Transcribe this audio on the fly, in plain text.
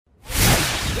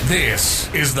This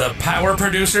is the Power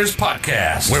Producers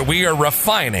Podcast, where we are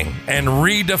refining and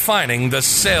redefining the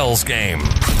sales game.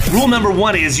 Rule number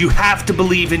one is you have to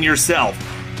believe in yourself.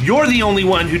 You're the only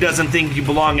one who doesn't think you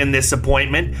belong in this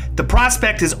appointment. The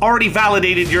prospect has already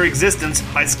validated your existence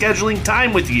by scheduling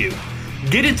time with you.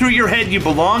 Get it through your head you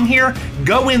belong here,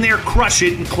 go in there, crush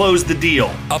it, and close the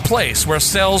deal. A place where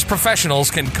sales professionals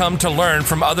can come to learn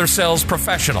from other sales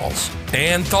professionals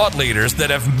and thought leaders that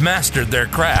have mastered their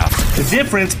craft. The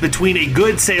difference between a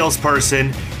good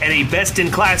salesperson and a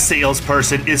best-in-class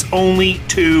salesperson is only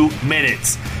 2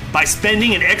 minutes. By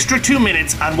spending an extra 2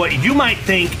 minutes on what you might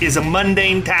think is a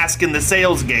mundane task in the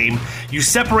sales game, you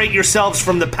separate yourselves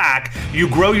from the pack, you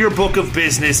grow your book of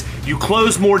business, you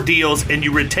close more deals, and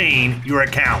you retain your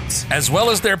accounts. As well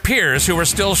as their peers who are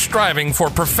still striving for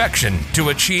perfection to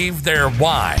achieve their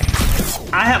why.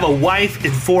 I have a wife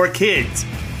and 4 kids.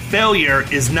 Failure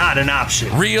is not an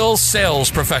option. Real sales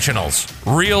professionals,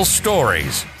 real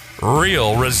stories,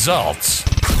 real results.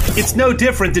 It's no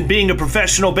different than being a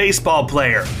professional baseball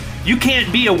player. You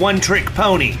can't be a one-trick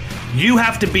pony. You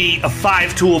have to be a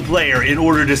 5-tool player in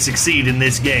order to succeed in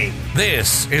this game.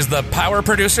 This is the Power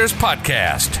Producers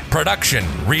Podcast, production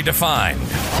redefined.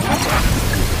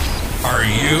 Are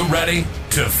you ready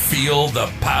to feel the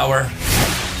power?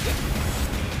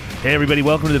 Hey everybody,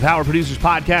 welcome to the Power Producers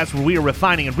Podcast, where we are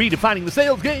refining and redefining the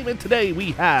sales game. And today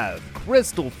we have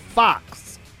Crystal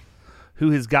Fox,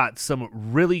 who has got some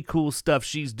really cool stuff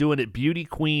she's doing at Beauty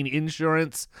Queen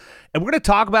Insurance. And we're going to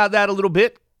talk about that a little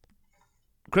bit.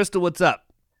 Crystal, what's up?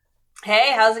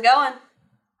 Hey, how's it going?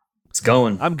 It's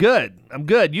going. I'm good.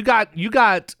 You got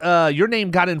your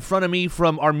name got in front of me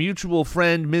from our mutual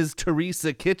friend, Ms.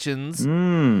 Teresa Kitchens.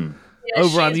 Yeah,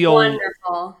 over on the she's old.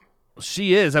 Wonderful.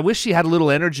 She is. I wish she had a little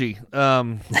energy.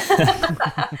 Probably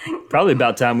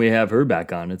about time we have her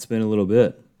back on. It's been a little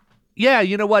bit. Yeah,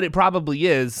 you know what? It probably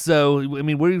is. So, I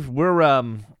mean, we're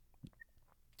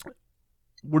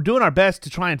doing our best to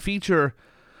try and feature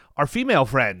our female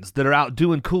friends that are out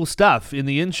doing cool stuff in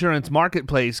the insurance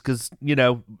marketplace because, you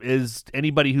know, as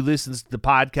anybody who listens to the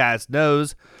podcast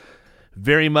knows,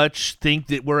 very much think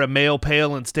that we're a male,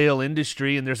 pale, and stale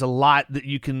industry, and there's a lot that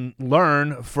you can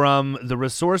learn from the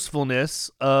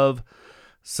resourcefulness of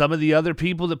some of the other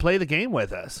people that play the game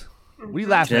with us. What are you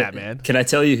laughing at, man? Can I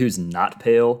tell you who's not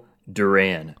pale?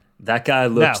 Duran. That guy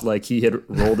looked like he had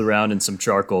rolled around in some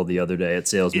charcoal the other day at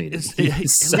sales meetings.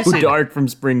 He's so dark from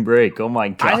spring break. Oh my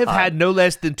God. I have had no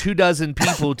less than 24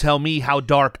 people tell me how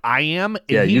dark I am, and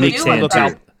yeah, he you makes me look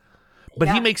tan too. But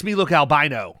he makes me look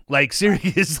albino. Like,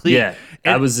 seriously. Yeah,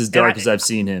 I was as dark as I've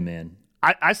seen him, man.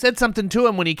 I said something to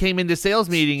him when he came into sales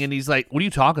meeting, and he's like, what are you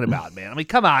talking about, man? I mean,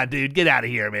 come on, dude. Get out of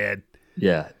here, man.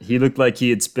 Yeah, he looked like he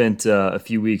had spent a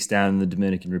few weeks down in the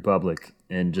Dominican Republic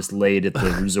and just laid at the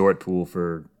resort pool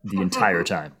for the entire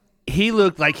time. He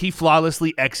looked like he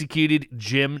flawlessly executed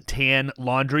gym tan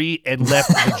laundry and left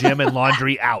the gym and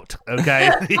laundry out, okay?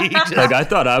 Like, I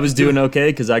thought I was doing okay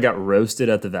because I got roasted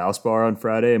at the Valspar on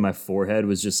Friday and my forehead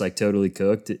was just like totally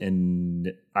cooked.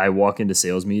 And I walk into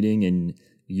sales meeting and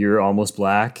you're almost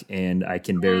black and I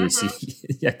can barely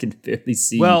see. I can barely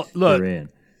see. Well, look, Duran.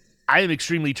 I am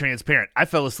extremely transparent. I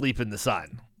fell asleep in the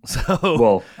sun. So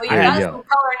well, You got some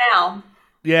color now.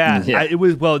 Yeah. Yeah.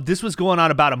 This was going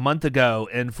on about a month ago,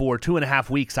 and for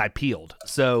 2.5 weeks I peeled.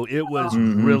 So it was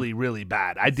really, really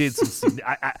bad. I did some,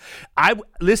 I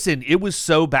listen, it was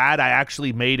so bad I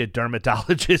actually made a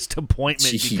dermatologist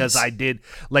appointment because I did,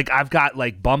 like, I've got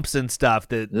like bumps and stuff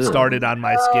that started on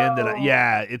my skin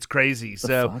that it's crazy.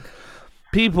 So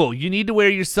people, you need to wear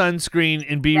your sunscreen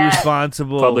and be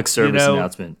responsible. Public service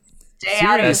announcement. Stay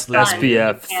out of the sun.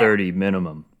 SPF 30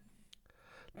 minimum.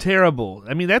 Terrible.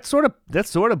 I mean, that sort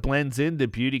of blends into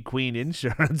Beauty Queen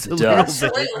Insurance a little bit.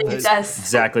 Absolutely, it does.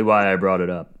 Exactly why I brought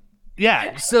it up.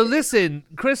 Yeah. So listen,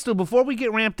 Crystal, before we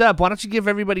get ramped up, why don't you give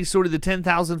everybody sort of the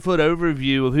 10,000-foot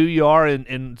overview of who you are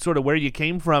and sort of where you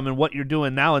came from and what you're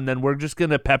doing now, and then we're just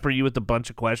going to pepper you with a bunch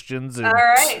of questions. And all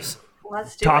right.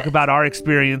 Let's talk about our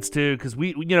experience too, because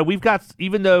we've got,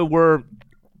 even though we're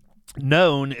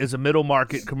known as a middle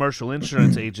market commercial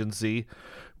insurance agency,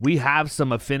 we have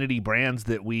some affinity brands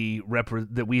that we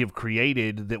have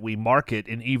created that we market,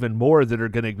 and even more that are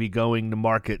going to be going to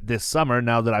market this summer.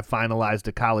 Now that I finalized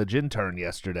a college intern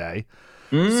yesterday,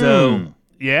 so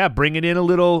yeah, bringing in a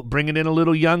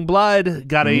little young blood.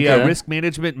 Got a risk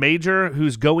management major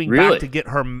who's going back to get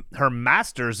her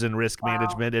master's in risk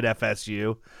management at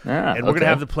FSU, and we're going to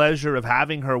have the pleasure of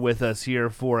having her with us here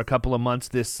for a couple of months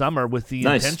this summer with the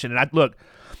intention. And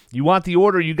You want the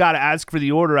order, you got to ask for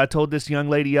the order. I told this young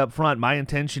lady up front, my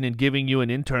intention in giving you an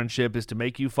internship is to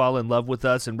make you fall in love with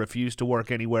us and refuse to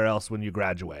work anywhere else when you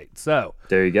graduate. So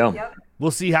there you go. Yep.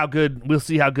 We'll see how good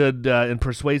and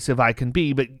persuasive I can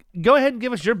be. But go ahead and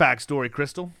give us your backstory,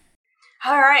 Crystal.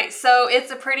 All right. So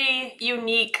it's a pretty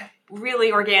unique,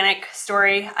 really organic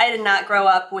story. I did not grow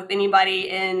up with anybody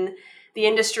in the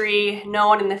industry. No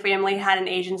one in the family had an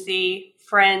agency,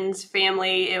 friends,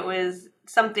 family. It was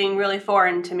something really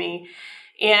foreign to me.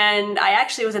 And I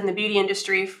actually was in the beauty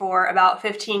industry for about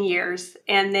 15 years.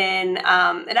 And then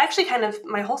it actually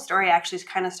my whole story actually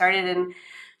kind of started in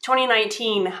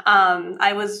 2019.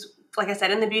 I was, like I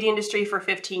said, in the beauty industry for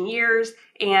 15 years.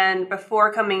 And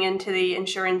before coming into the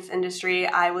insurance industry,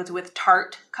 I was with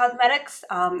Tarte Cosmetics.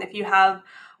 If you have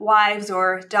wives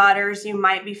or daughters, you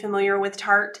might be familiar with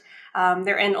Tarte.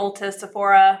 They're in Ulta,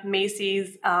 Sephora,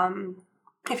 Macy's.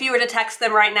 If you were to text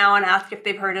them right now and ask if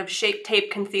they've heard of Shape Tape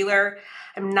Concealer,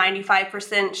 I'm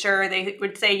 95% sure they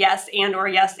would say yes,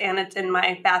 and it's in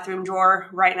my bathroom drawer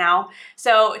right now.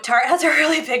 So Tarte has a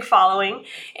really big following,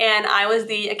 and I was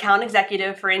the account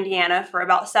executive for Indiana for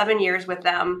about 7 years with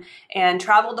them and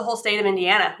traveled the whole state of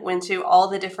Indiana, went to all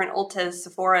the different Ultas,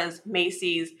 Sephoras,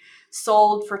 Macy's,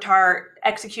 sold for Tarte,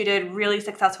 executed really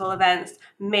successful events,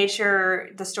 made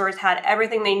sure the stores had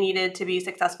everything they needed to be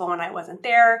successful when I wasn't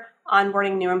there,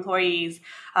 onboarding new employees,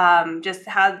 just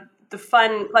had the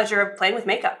fun pleasure of playing with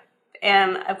makeup.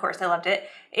 And of course, I loved it.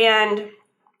 And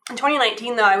in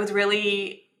 2019, though, I was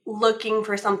really looking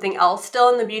for something else, still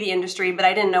in the beauty industry, but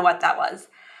I didn't know what that was.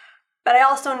 But I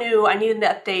also knew I needed to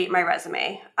update my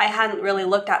resume. I hadn't really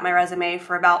looked at my resume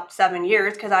for about 7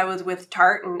 years because I was with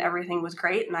Tarte and everything was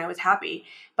great and I was happy.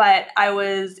 But I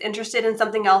was interested in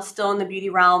something else still in the beauty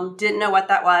realm, didn't know what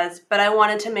that was, but I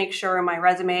wanted to make sure my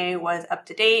resume was up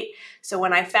to date. So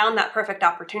when I found that perfect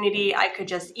opportunity, I could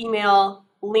just email,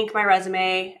 link my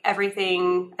resume,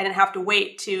 everything. I didn't have to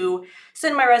wait to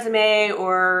send my resume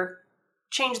or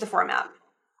change the format.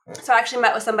 So I actually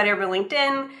met with somebody over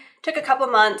LinkedIn. Took a couple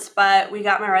months, but we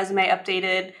got my resume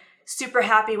updated. Super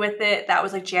happy with it. That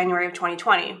was like January of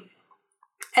 2020.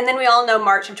 And then we all know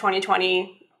March of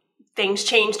 2020, things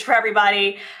changed for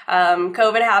everybody.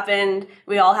 COVID happened.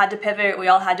 We all had to pivot. We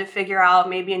all had to figure out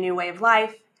maybe a new way of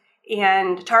life.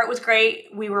 And Tarte was great.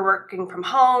 We were working from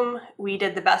home. We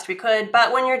did the best we could.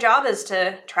 But when your job is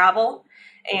to travel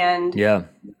and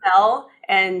sell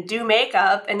and do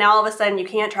makeup, and now all of a sudden you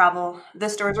can't travel, the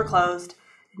stores are closed,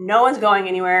 no one's going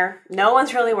anywhere, no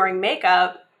one's really wearing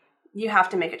makeup, you have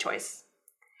to make a choice.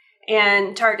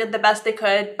 And Tarte did the best they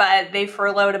could, but they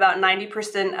furloughed about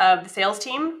 90% of the sales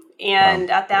team.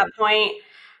 And At that point,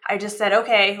 I just said,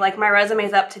 okay, like my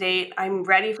resume's up to date. I'm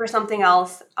ready for something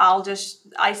else.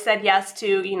 I said yes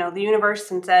to, the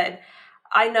universe and said,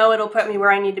 I know it'll put me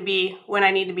where I need to be when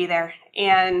I need to be there.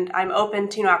 And I'm open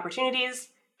to new opportunities,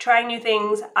 trying new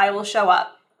things. I will show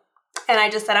up. And I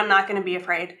just said, I'm not going to be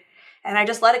afraid. And I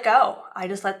just let it go. I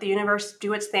just let the universe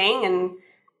do its thing and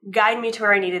guide me to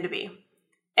where I needed to be.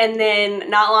 And then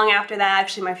not long after that,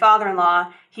 actually, my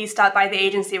father-in-law, he stopped by the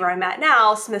agency where I'm at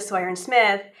now, Smith, Sawyer &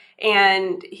 Smith,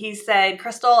 and he said,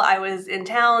 Crystal, I was in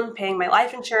town paying my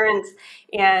life insurance,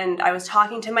 and I was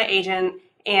talking to my agent,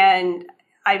 and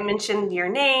I mentioned your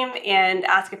name and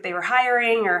asked if they were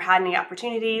hiring or had any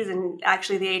opportunities. And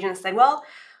actually, the agent said, well,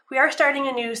 we are starting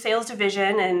a new sales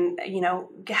division and,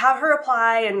 have her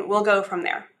apply and we'll go from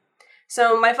there.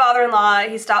 So my father-in-law,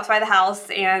 he stops by the house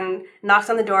and knocks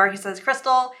on the door. He says,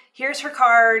 Crystal, here's her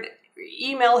card.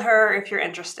 Email her if you're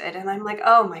interested. And I'm like,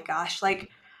 oh my gosh, I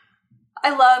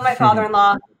love my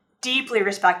father-in-law, deeply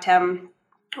respect him.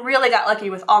 Really got lucky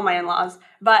with all my in-laws.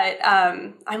 But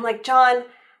I'm like, John,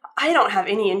 I don't have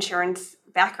any insurance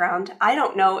background. I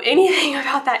don't know anything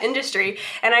about that industry.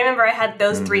 And I remember I had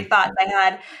those three thoughts.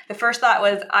 The first thought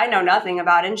was, I know nothing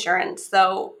about insurance,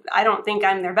 so I don't think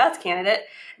I'm their best candidate.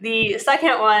 The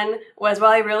second one was,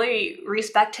 well, I really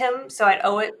respect him, so I'd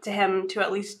owe it to him to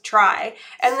at least try.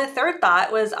 And the third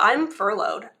thought was, I'm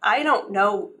furloughed. I don't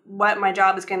know what my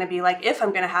job is going to be like, if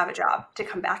I'm going to have a job to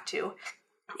come back to.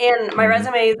 And my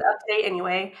resume is up to date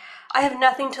anyway. I have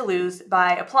nothing to lose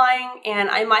by applying, and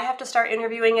I might have to start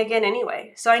interviewing again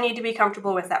anyway. So I need to be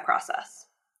comfortable with that process.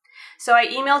 So I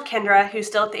emailed Kendra, who's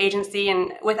still at the agency,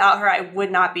 and without her, I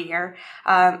would not be here.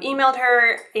 Emailed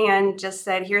her and just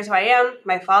said, here's who I am.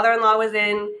 My father-in-law was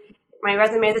in. My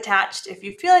resume is attached. If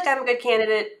you feel like I'm a good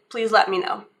candidate, please let me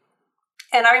know.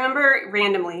 And I remember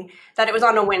randomly that it was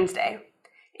on a Wednesday.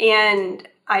 And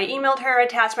I emailed her,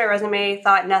 attached my resume,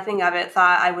 thought nothing of it,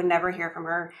 thought I would never hear from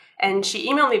her. And she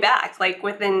emailed me back,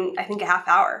 within, I think, a half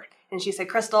hour. And she said,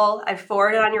 Crystal, I've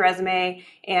forwarded on your resume,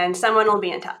 and someone will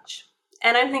be in touch.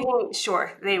 And I'm thinking,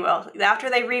 sure, they will. After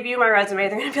they review my resume,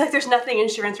 they're going to be like, there's nothing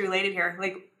insurance related here.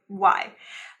 Like, why?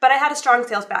 But I had a strong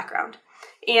sales background.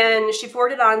 And she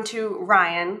forwarded on to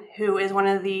Ryan, who is one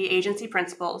of the agency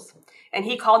principals. And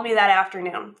he called me that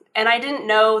afternoon. And I didn't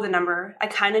know the number. I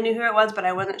kind of knew who it was, but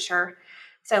I wasn't sure.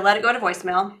 So I let it go to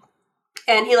voicemail.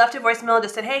 And he left a voicemail and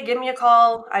just said, hey, give me a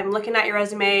call. I'm looking at your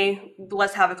resume.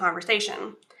 Let's have a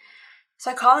conversation. So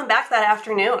I called him back that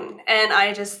afternoon, and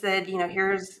I just said,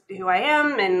 here's who I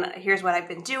am, and here's what I've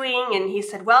been doing. And he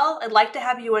said, well, I'd like to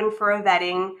have you in for a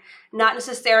vetting, not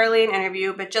necessarily an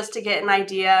interview, but just to get an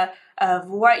idea of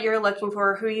what you're looking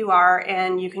for, who you are,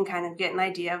 and you can kind of get an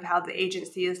idea of how the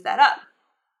agency is set up.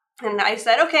 And I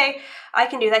said, okay, I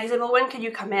can do that. He said, well, when could you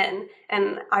come in?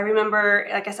 And I remember,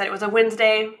 like I said, it was a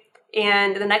Wednesday,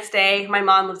 and the next day, my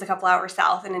mom lives a couple hours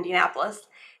south in Indianapolis,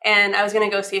 and I was going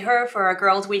to go see her for a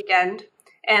girls' weekend.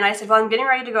 And I said, well, I'm getting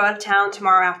ready to go out of town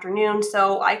tomorrow afternoon,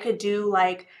 so I could do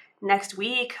like next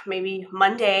week, maybe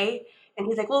Monday. And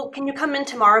he's like, well, can you come in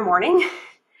tomorrow morning?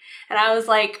 And I was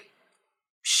like,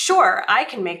 sure, I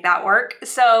can make that work.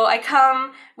 So I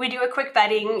come, we do a quick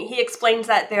vetting. He explains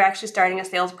that they're actually starting a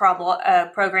sales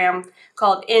program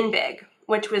called InBig,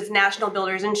 which was National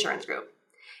Builders Insurance Group.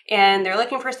 And they're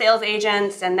looking for sales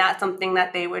agents, and that's something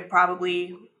that they would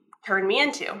probably turn me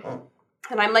into.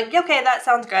 And I'm like, okay, that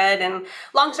sounds good. And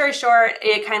long story short,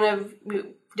 we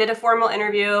did a formal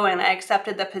interview and I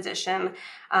accepted the position.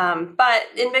 But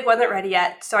InBig wasn't ready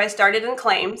yet. So I started in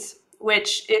claims,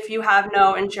 which if you have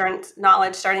no insurance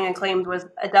knowledge, starting in claims was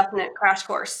a definite crash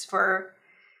course for,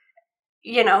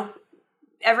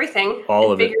 everything.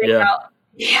 All of it, yeah.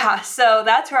 Yeah, so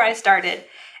that's where I started.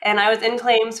 And I was in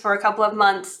claims for a couple of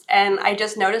months, and I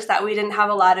just noticed that we didn't have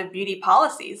a lot of beauty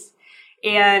policies.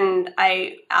 And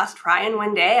I asked Ryan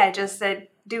one day, I just said,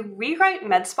 do we write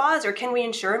med spas or can we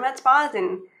insure med spas?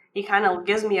 And he kind of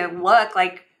gives me a look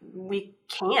like, we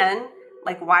can.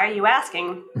 Like, why are you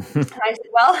asking? And I said,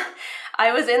 well,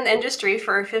 I was in the industry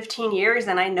for 15 years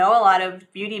and I know a lot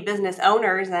of beauty business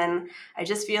owners, and I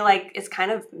just feel like it's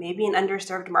kind of maybe an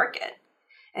underserved market.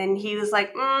 And he was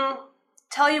like,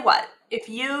 tell you what, if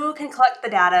you can collect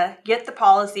the data, get the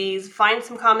policies, find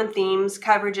some common themes,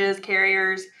 coverages,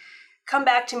 carriers, come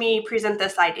back to me, present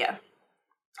this idea.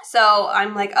 So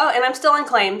I'm like, oh, and I'm still in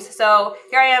claims. So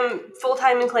here I am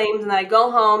full-time in claims, and I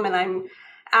go home and I'm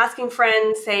asking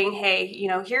friends saying, hey,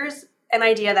 here's an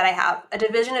idea that I have, a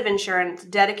division of insurance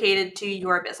dedicated to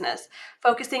your business,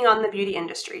 focusing on the beauty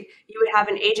industry. You would have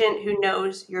an agent who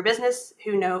knows your business,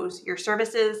 who knows your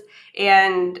services,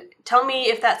 and tell me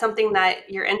if that's something that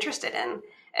you're interested in.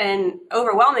 And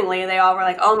overwhelmingly, they all were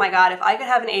like, oh my God, if I could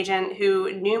have an agent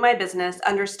who knew my business,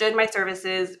 understood my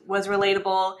services, was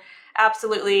relatable,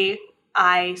 absolutely,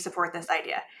 I support this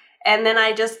idea. And then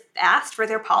I just asked for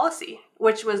their policy,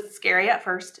 which was scary at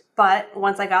first. But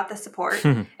once I got the support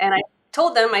and I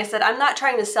told them, I said, I'm not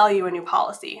trying to sell you a new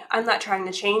policy. I'm not trying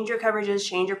to change your coverages,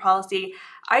 change your policy.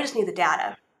 I just need the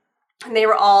data. And they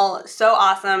were all so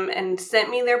awesome and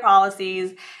sent me their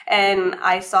policies, and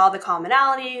I saw the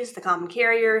commonalities, the common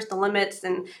carriers, the limits.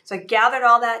 And so I gathered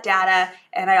all that data,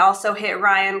 and I also hit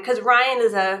Ryan, because Ryan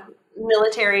is a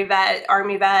military vet,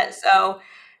 Army vet, so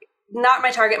not my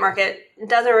target market,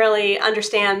 doesn't really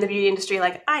understand the beauty industry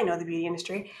like I know the beauty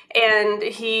industry. And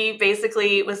he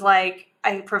basically was like,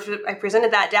 I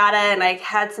presented that data and I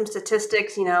had some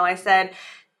statistics. I said,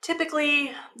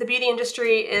 typically, the beauty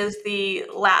industry is the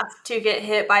last to get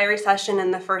hit by a recession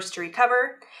and the first to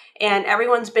recover. And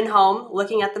everyone's been home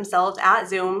looking at themselves at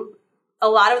Zoom. A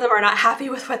lot of them are not happy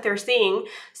with what they're seeing.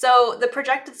 So the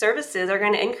projected services are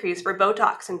going to increase for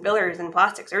Botox and fillers and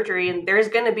plastic surgery, and there's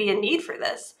going to be a need for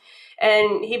this.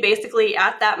 And he basically,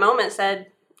 at that moment,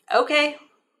 said, okay,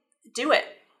 do it.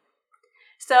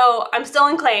 So I'm still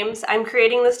in claims. I'm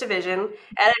creating this division, and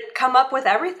I'd come up with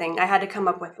everything. I had to come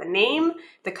up with the name,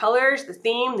 the colors, the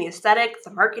theme, the aesthetics,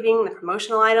 the marketing, the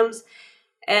promotional items.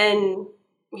 And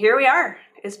here we are.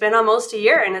 It's been almost a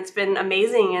year, and it's been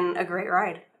amazing and a great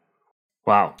ride.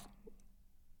 Wow.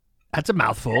 That's a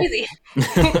mouthful. Crazy.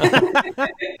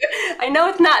 I know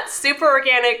it's not super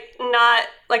organic, not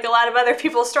like a lot of other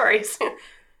people's stories.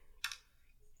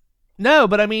 No,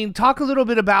 but I mean, talk a little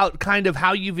bit about kind of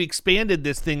how you've expanded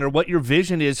this thing or what your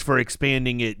vision is for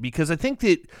expanding it. Because I think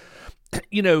that,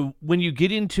 when you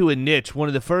get into a niche, one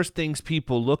of the first things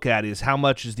people look at is how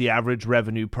much is the average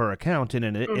revenue per account in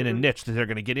a niche that they're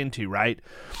going to get into, right?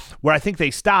 Where I think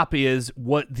they stop is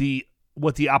what the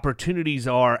opportunities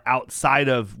are outside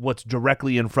of what's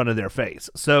directly in front of their face.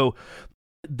 So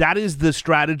that is the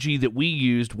strategy that we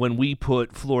used when we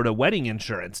put Florida Wedding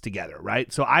Insurance together,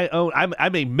 right? So I'm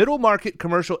a middle market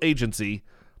commercial agency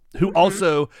who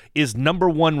also is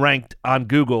 #1 ranked on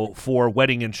Google for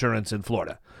wedding insurance in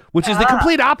Florida, which is the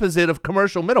complete opposite of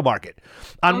commercial middle market.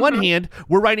 On one hand,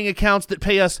 we're writing accounts that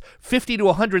pay us $50,000 to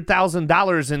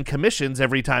 $100,000 in commissions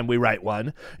every time we write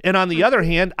one, and on the other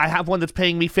hand, I have one that's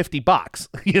paying me $50.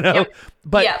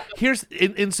 But here's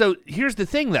the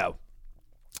thing, though.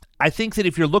 I think that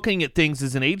if you're looking at things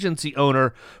as an agency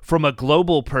owner from a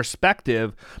global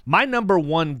perspective, my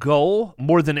 #1 goal,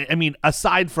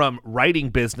 aside from writing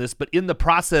business, but in the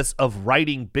process of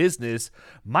writing business,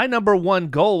 my #1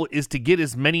 goal is to get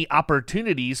as many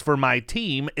opportunities for my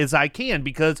team as I can,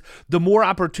 because the more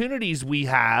opportunities we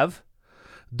have,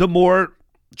 the more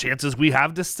chances we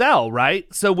have to sell,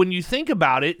 right? So when you think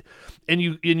about it and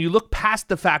you look past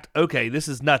the fact, okay, this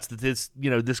is nuts that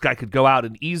this guy could go out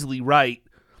and easily write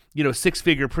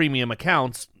 6-figure premium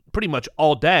accounts pretty much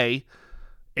all day,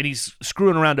 and he's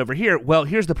screwing around over here. Well,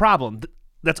 here's the problem.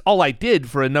 That's all I did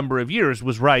for a number of years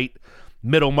was write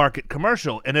middle market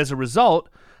commercial. And as a result,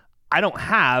 I don't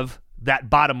have that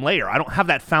bottom layer. I don't have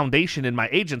that foundation in my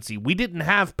agency. We didn't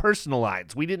have personal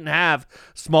lines. We didn't have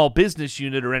small business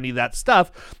unit or any of that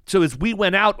stuff. So as we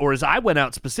went out, or as I went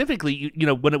out specifically,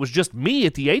 when it was just me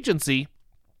at the agency,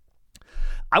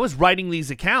 I was writing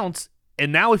these accounts.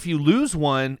 And now if you lose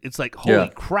one, it's like, holy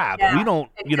crap, we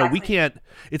don't, we can't,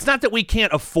 it's not that we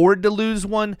can't afford to lose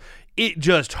one. It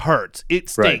just hurts. It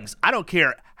stings. Right. I don't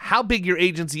care how big your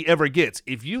agency ever gets.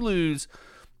 If you lose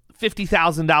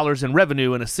 $50,000 in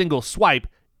revenue in a single swipe,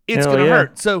 it's going to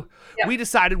hurt. So we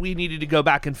decided we needed to go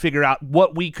back and figure out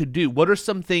what we could do. What are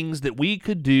some things that we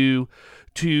could do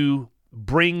to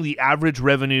bring the average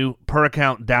revenue per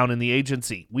account down in the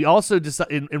agency? We also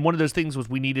decided, and one of those things was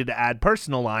we needed to add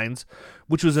personal lines,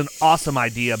 which was an awesome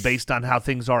idea based on how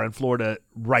things are in Florida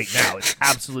right now. It's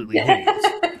absolutely hideous.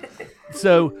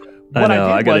 So what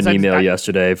I got an email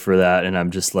yesterday for that, and I'm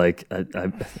just like,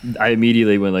 I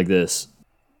immediately went like this.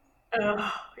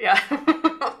 Yeah.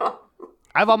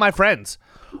 I have all my friends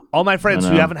who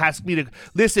haven't asked me to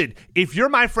listen. If you're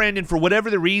my friend and for whatever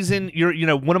the reason you're,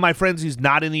 one of my friends who's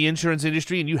not in the insurance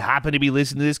industry and you happen to be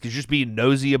listening to this because you're just being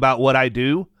nosy about what I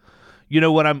do,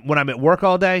 when I'm at work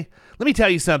all day, let me tell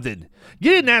you something.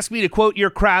 You didn't ask me to quote your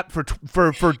crap for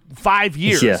 5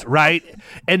 years, right?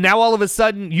 And now all of a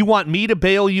sudden you want me to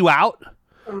bail you out,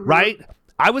 right?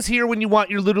 I was here when you want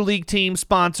your Little League team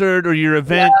sponsored or your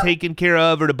event taken care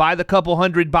of, or to buy the couple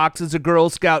 100 boxes of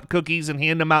Girl Scout cookies and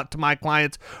hand them out to my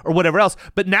clients or whatever else.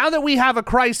 But now that we have a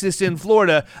crisis in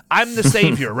Florida, I'm the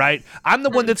savior, right? I'm the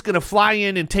one that's going to fly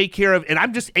in and take care of, and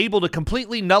I'm just able to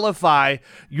completely nullify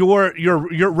your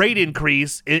rate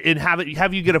increase and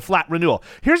have you get a flat renewal.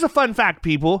 Here's a fun fact,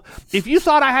 people. If you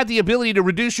thought I had the ability to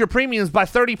reduce your premiums by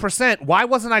 30%, why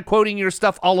wasn't I quoting your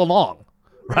stuff all along?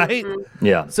 Right?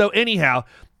 Yeah. So anyhow,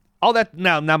 all that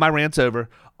now my rant's over.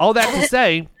 All that to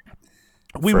say,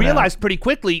 we realized pretty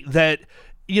quickly that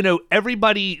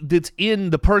everybody that's in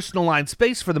the personal line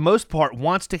space for the most part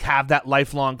wants to have that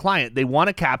lifelong client. They want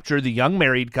to capture the young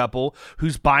married couple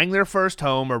who's buying their first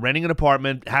home or renting an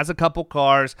apartment, has a couple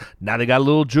cars, now they got a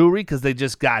little jewelry because they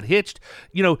just got hitched,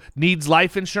 needs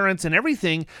life insurance and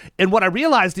everything. And what I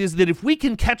realized is that if we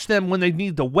can catch them when they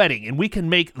need the wedding and we can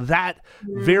make that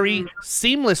very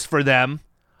seamless for them,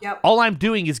 all I'm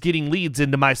doing is getting leads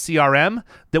into my CRM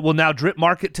that will now drip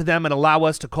market to them and allow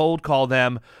us to cold call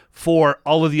them for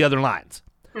all of the other lines.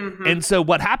 And so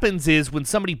what happens is when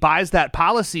somebody buys that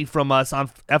policy from us on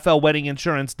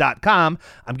flweddinginsurance.com,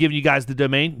 I'm giving you guys the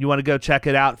domain. You want to go check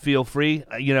it out, feel free.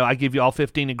 I give you all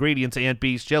 15 ingredients and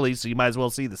Beast chili, so you might as well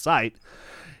see the site.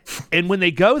 And when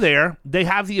they go there, they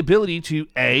have the ability to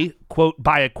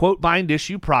buy a quote bind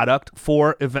issue product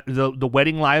for the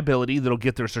wedding liability that'll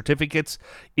get their certificates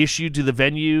issued to the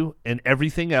venue and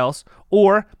everything else.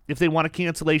 Or if they want a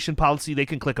cancellation policy, they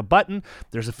can click a button.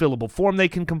 There's a fillable form they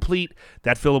can complete.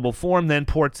 That fillable form then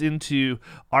ports into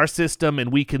our system,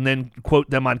 and we can then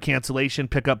quote them on cancellation,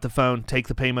 pick up the phone, take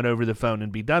the payment over the phone,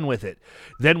 and be done with it.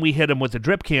 Then we hit them with a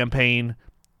drip campaign,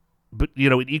 but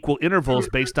in equal intervals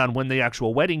based on when the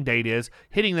actual wedding date is,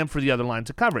 hitting them for the other lines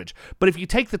of coverage. But if you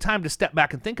take the time to step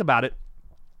back and think about it,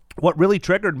 what really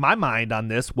triggered my mind on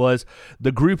this was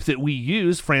the group that we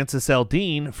use, Francis L.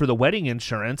 Dean, for the wedding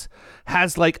insurance,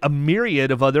 has like a myriad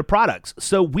of other products.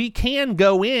 So we can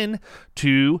go in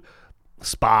to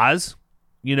spas,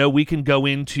 we can go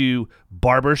into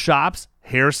barber shops,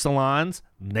 hair salons,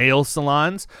 nail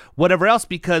salons, whatever else,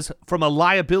 because from a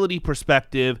liability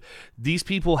perspective, these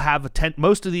people have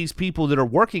most of these people that are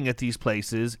working at these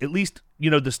places, at least,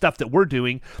 the stuff that we're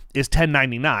doing is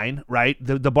 1099, right?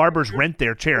 The barbers rent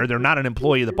their chair. They're not an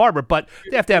employee of the barber, but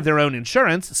they have to have their own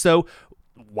insurance. So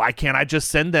why can't I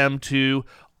just send them to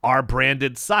our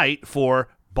branded site for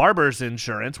Barber's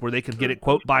Insurance, where they can get it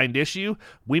quote bind issue.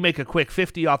 We make a quick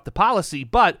 50 off the policy,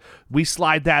 but we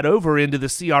slide that over into the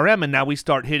CRM, and now we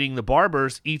start hitting the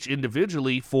barbers each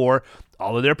individually for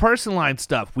all of their personal line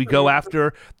stuff. We go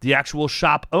after the actual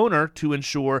shop owner to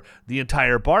ensure the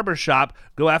entire barber shop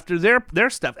go after their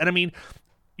stuff. And I mean,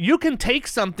 you can take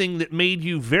something that made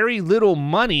you very little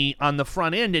money on the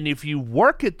front end, and if you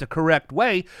work it the correct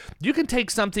way, you can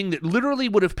take something that literally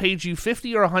would have paid you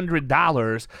 $50 or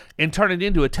 $100 and turn it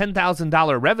into a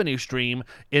 $10,000 revenue stream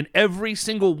in every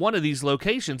single one of these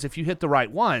locations if you hit the right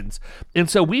ones. And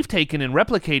so we've taken and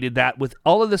replicated that with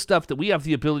all of the stuff that we have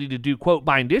the ability to do quote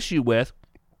bind issue with,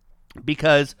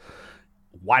 because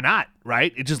why not,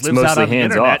 right? It just lives out on the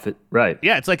internet. Right.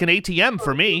 Yeah, it's like an ATM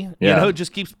for me. Yeah. You know, it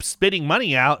just keeps spitting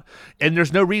money out, and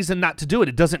there's no reason not to do it.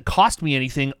 It doesn't cost me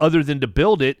anything other than to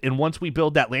build it, and once we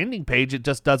build that landing page, it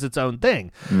just does its own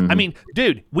thing. I mean,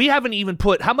 dude, we haven't even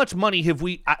put, how much money have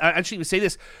we, I shouldn't even say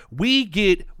this, we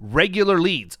get regular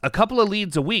leads, a couple of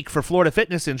leads a week for Florida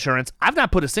Fitness Insurance. I've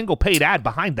not put a single paid ad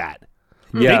behind that.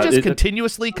 Yeah, they just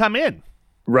continuously come in.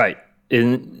 Right.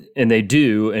 And they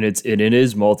do, and it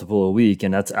is multiple a week,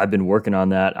 and I've been working on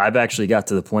that. I've actually got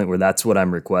to the point where that's what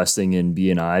I'm requesting in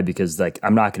BNI, because like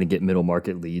I'm not going to get middle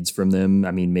market leads from them.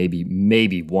 I mean,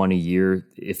 maybe one a year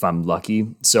if I'm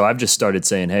lucky. So I've just started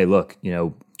saying, hey, look, you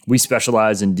know, we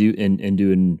specialize in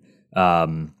doing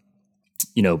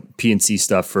you know, PNC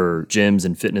stuff for gyms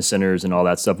and fitness centers and all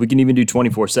that stuff. We can even do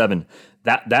 24/7.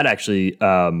 That actually,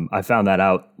 I found that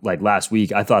out like last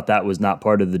week. I thought that was not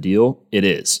part of the deal. It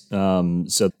is.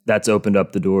 So that's opened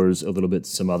up the doors a little bit to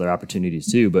some other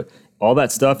opportunities too. But all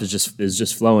that stuff is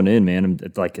just flowing in, man.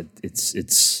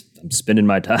 I'm spending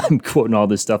my time quoting all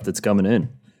this stuff that's coming in.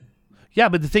 Yeah,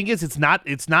 but the thing is, it's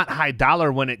not high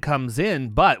dollar when it comes in,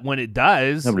 but when it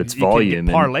does, no, but it's volume can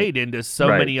get parlayed into so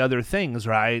many other things,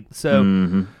 right? So,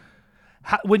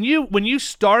 when you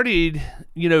started,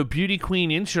 you know, Beauty Queen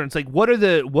Insurance, like what are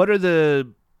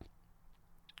the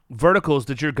verticals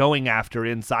that you're going after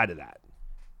inside of that?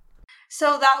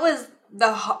 So that was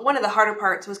one of the harder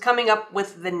parts, was coming up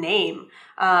with the name.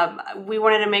 I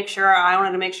wanted to make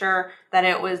sure that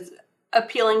it was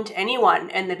appealing to anyone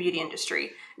in the beauty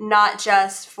industry, not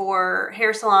just for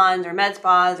hair salons or med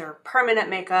spas or permanent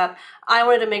makeup. I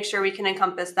wanted to make sure we can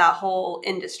encompass that whole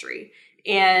industry.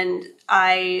 And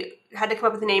I had to come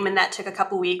up with a name, and that took a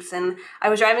couple weeks. And I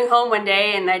was driving home one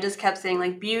day, and I just kept saying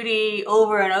like beauty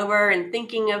over and over and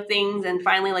thinking of things. And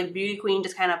finally, like Beauty Queen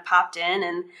just kind of popped in,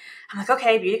 and I'm like,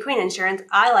 okay, Beauty Queen Insurance.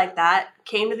 I like that.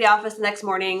 Came to the office the next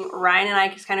morning. Ryan and I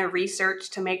just kind of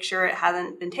researched to make sure it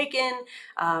hasn't been taken.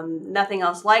 Nothing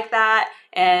else like that.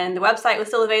 And the website was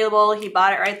still available. He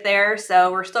bought it right there.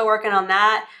 So we're still working on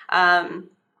that.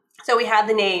 So we had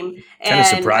the name. Kind of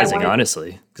surprising,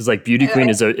 honestly, because like Beauty Queen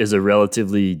is a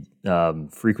relatively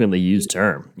frequently used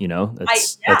term. You know,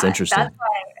 that's interesting. That's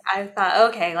why I thought,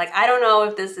 okay, like I don't know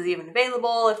if this is even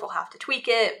available, if we'll have to tweak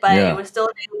it, but it was still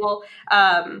available.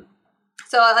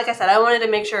 So like I said, I wanted to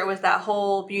make sure it was that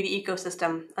whole beauty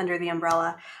ecosystem under the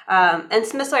umbrella. And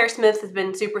Smith Sawyer Smith has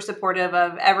been super supportive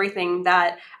of everything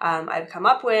that I've come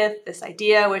up with, this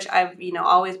idea, which I've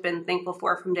always been thankful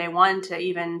for from day one, to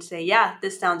even say, yeah,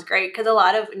 this sounds great. Because a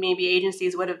lot of maybe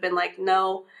agencies would have been like,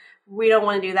 no, we don't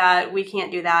want to do that. We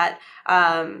can't do that.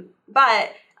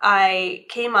 But I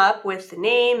came up with the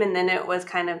name, and then it was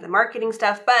kind of the marketing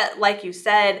stuff. But like you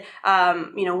said,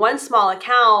 one small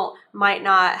account might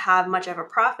not have much of a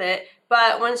profit,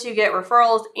 but once you get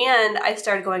referrals, and I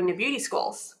started going to beauty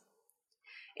schools.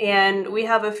 And we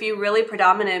have a few really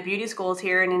predominant beauty schools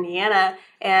here in Indiana,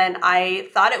 and I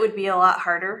thought it would be a lot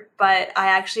harder, but I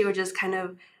actually would just kind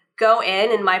of go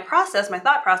in, and my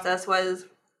thought process was,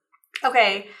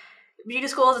 okay, beauty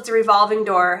schools, it's a revolving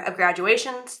door of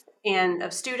graduations and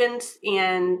of students,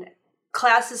 and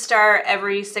classes start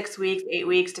every 6 weeks, 8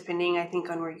 weeks, depending, I think,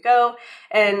 on where you go.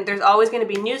 And there's always going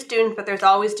to be new students, but there's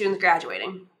always students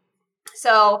graduating.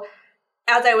 So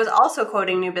as I was also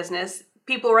quoting new business,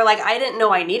 people were like, I didn't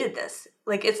know I needed this.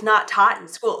 Like, it's not taught in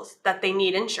schools that they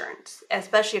need insurance,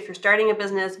 especially if you're starting a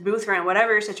business, booth rent,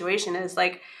 whatever your situation is,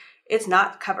 like, it's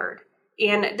not covered.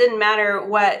 And it didn't matter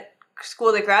what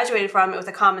school they graduated from, it was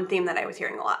a common theme that I was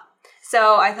hearing a lot.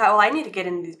 So I thought, well, I need to get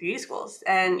into these beauty schools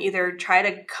and either try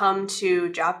to come to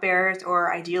job fairs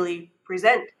or ideally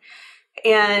present.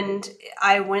 And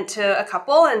I went to a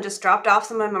couple and just dropped off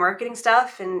some of my marketing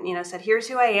stuff and, said, here's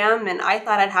who I am. And I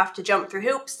thought I'd have to jump through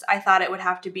hoops. I thought it would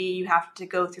have to be, you have to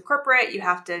go through corporate, you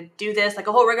have to do this, like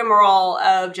a whole rigmarole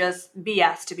of just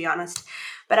BS, to be honest.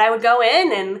 But I would go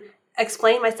in and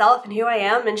explain myself and who I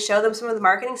am and show them some of the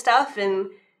marketing stuff,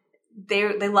 and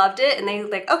they loved it, and they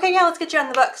like, okay, yeah, let's get you on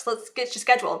the books. Let's get you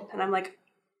scheduled. And I'm like,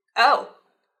 oh,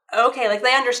 okay. Like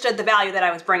they understood the value that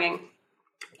I was bringing.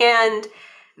 And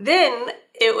then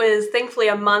it was thankfully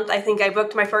a month. I think I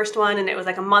booked my first one, and it was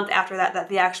like a month after that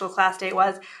the actual class date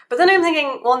was. But then I'm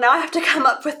thinking, well, now I have to come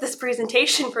up with this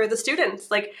presentation for the students.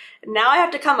 Like now I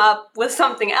have to come up with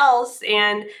something else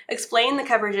and explain the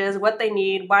coverages, what they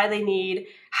need, why they need,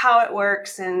 how it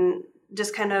works, and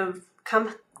just kind of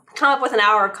come up with an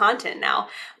hour of content now.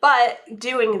 But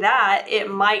doing that,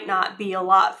 it might not be a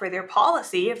lot for their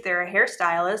policy if they're a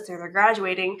hairstylist or they're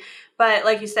graduating. But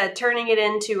like you said, turning it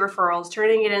into referrals,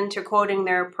 turning it into quoting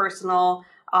their personal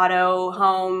auto,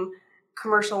 home,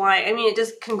 commercial line. I mean, it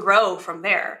just can grow from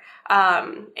there.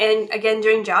 And again,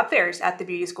 doing job fairs at the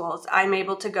beauty schools, I'm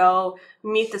able to go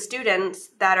meet the students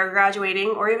that are graduating,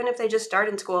 or even if they just start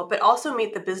in school, but also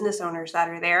meet the business owners that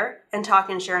are there and talk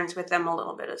insurance with them a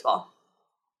little bit as well.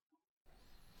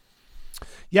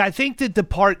 Yeah, I think that the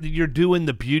part that you're doing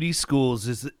the beauty schools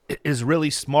is really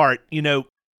smart. You know,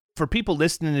 for people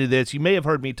listening to this, you may have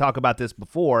heard me talk about this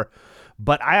before,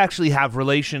 but I actually have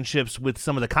relationships with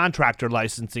some of the contractor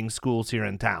licensing schools here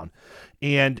in town.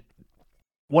 And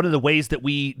one of the ways that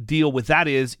we deal with that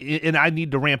is, and I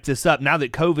need to ramp this up now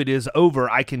that COVID is over,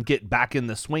 I can get back in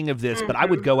the swing of this, but I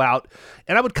would go out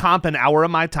and I would comp an hour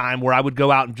of my time where I would go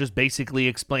out and just basically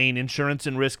explain insurance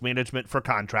and risk management for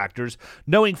contractors,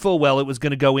 knowing full well it was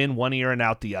going to go in one ear and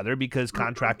out the other because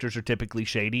contractors are typically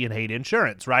shady and hate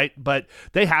insurance, right? But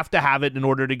they have to have it in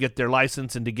order to get their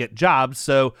license and to get jobs.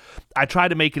 So I try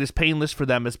to make it as painless for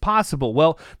them as possible.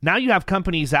 Well, now you have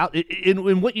companies out,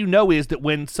 and what you know is that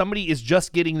when somebody is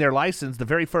just getting their license, the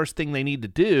very first thing they need to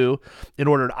do in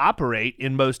order to operate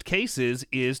in most cases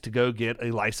is to go get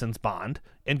a license bond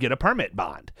and get a permit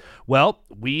bond. Well,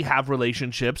 we have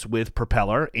relationships with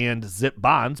Propeller and Zip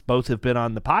Bonds, both have been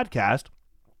on the podcast,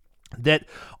 that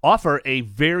offer a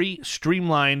very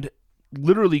streamlined,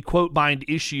 literally quote bind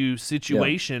issue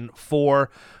situation for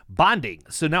bonding.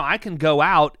 So now I can go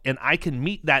out and I can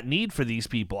meet that need for these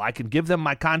people. I can give them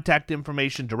my contact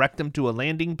information, direct them to a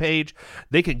landing page.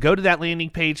 They can go to that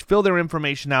landing page, fill their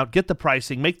information out, get the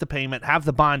pricing, make the payment, have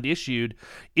the bond issued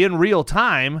in real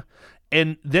time.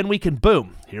 And then we can,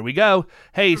 boom, here we go.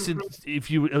 Hey, since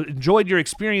if you enjoyed your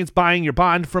experience buying your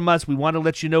bond from us, we want to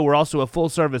let you know we're also a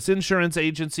full-service insurance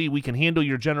agency. We can handle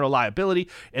your general liability.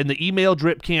 And the email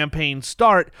drip campaigns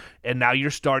start, and now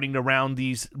you're starting to round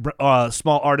these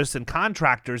small artists and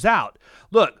contractors out.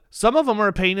 Look, some of them are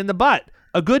a pain in the butt.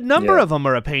 A good number of them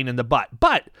are a pain in the butt.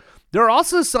 But there are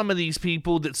also some of these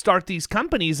people that start these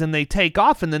companies and they take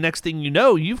off, and the next thing you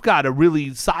know, you've got a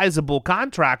really sizable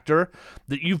contractor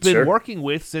that you've been working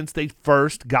with since they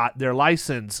first got their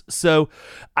license. So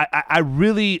I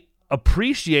really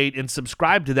appreciate and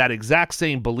subscribe to that exact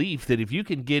same belief that if you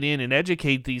can get in and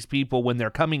educate these people when they're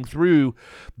coming through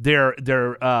their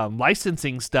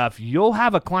licensing stuff, you'll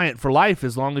have a client for life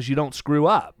as long as you don't screw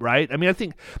up, right? I mean, I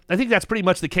think that's pretty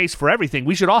much the case for everything.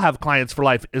 We should all have clients for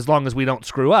life as long as we don't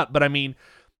screw up. But I mean,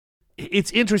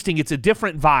 it's interesting. It's a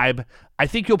different vibe. I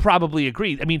think you'll probably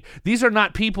agree. I mean, these are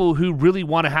not people who really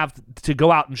want to have to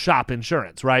go out and shop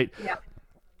insurance, right? Yeah.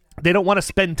 They don't want to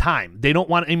spend time. They don't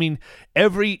want, I mean,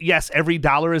 every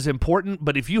dollar is important,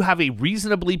 but if you have a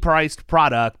reasonably priced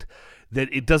product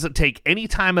that it doesn't take any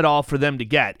time at all for them to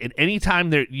get, and any time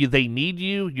they need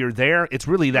you, you're there, it's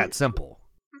really that simple.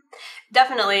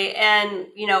 Definitely. And,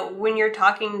 you know, when you're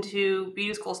talking to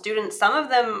beauty school students, some of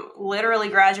them literally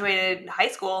graduated high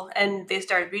school and they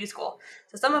started beauty school.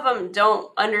 So some of them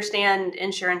don't understand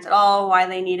insurance at all, why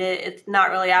they need it. It's not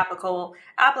really applicable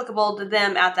to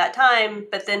them at that time.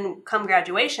 But then come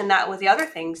graduation, that was the other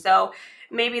thing. So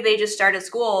maybe they just started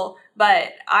school,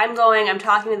 but I'm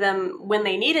talking to them when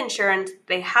they need insurance.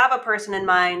 They have a person in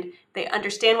mind. They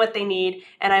understand what they need.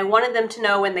 And I wanted them to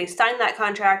know when they signed that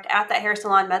contract at that hair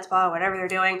salon, med spa, whatever they're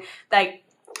doing, like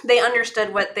they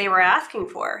understood what they were asking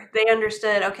for. They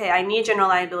understood, okay, I need general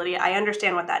liability. I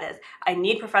understand what that is. I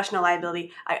need professional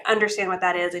liability. I understand what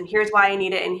that is. And here's why I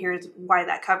need it. And here's why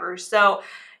that covers. So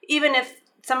even if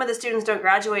some of the students don't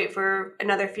graduate for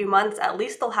another few months, at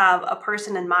least they'll have a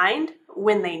person in mind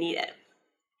when they need it.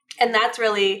 And that's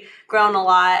really grown a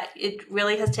lot. It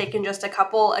really has taken just a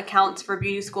couple accounts for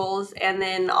beauty schools, and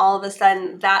then all of a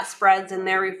sudden that spreads and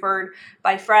they're referred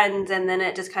by friends, and then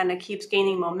it just kind of keeps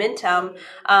gaining momentum.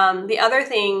 The other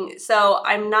thing, so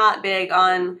I'm not big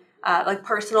on like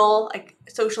personal, like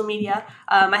social media.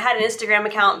 I had an Instagram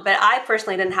account, but I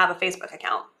personally didn't have a Facebook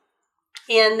account.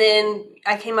 And then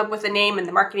I came up with a name and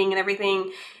the marketing and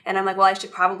everything. And I'm like, well, I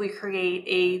should probably create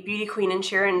a Beauty Queen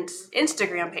Insurance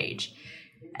Instagram page.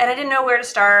 And I didn't know where to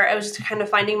start. I was just kind of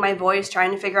finding my voice,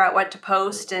 trying to figure out what to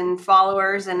post and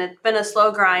followers. And it's been a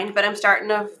slow grind, but I'm starting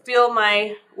to feel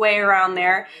my way around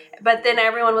there. But then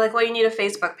everyone was like, well, you need a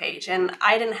Facebook page. And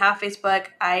I didn't have Facebook.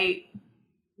 I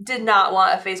did not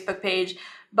want a Facebook page.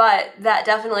 But that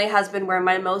definitely has been where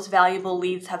my most valuable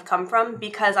leads have come from,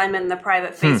 because I'm in the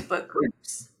private Facebook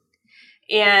groups.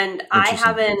 And I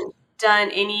haven't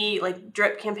done any like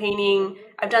drip campaigning.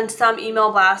 I've done some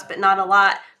email blasts, but not a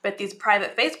lot. But these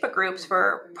private Facebook groups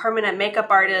for permanent makeup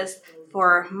artists,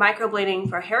 for microblading,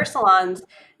 for hair salons,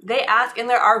 they ask, and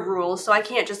there are rules. So I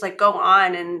can't just like go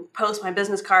on and post my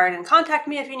business card and contact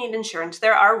me if you need insurance.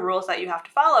 There are rules that you have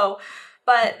to follow.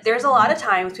 But there's a lot of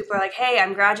times people are like, hey,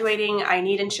 I'm graduating, I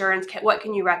need insurance, what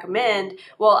can you recommend?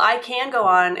 Well, I can go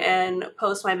on and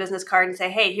post my business card and say,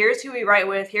 hey, here's who we write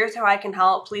with, here's how I can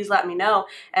help, please let me know.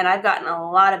 And I've gotten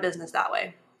a lot of business that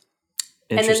way.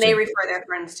 And then they refer their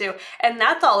friends too. And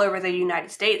that's all over the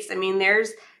United States. I mean,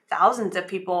 there's thousands of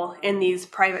people in these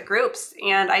private groups.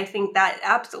 And I think that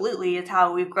absolutely is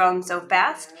how we've grown so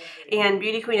fast. And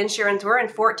Beauty Queen Insurance, we're in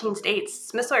 14 states.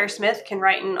 Smith Sawyer Smith can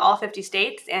write in all 50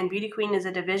 states, and Beauty Queen is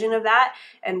a division of that.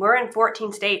 And we're in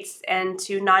 14 states. And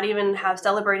to not even have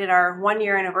celebrated our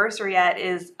 1-year anniversary yet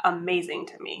is amazing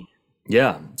to me.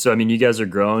 Yeah. So, I mean, you guys are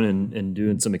growing and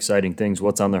doing some exciting things.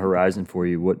 What's on the horizon for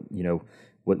you? What's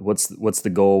the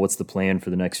goal? What's the plan for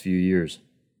the next few years?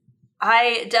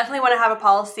 I definitely want to have a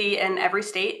policy in every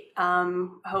state.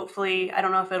 Hopefully, I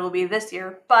don't know if it'll be this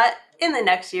year, but in the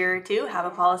next year or two, have a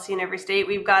policy in every state.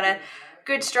 We've got a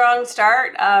good, strong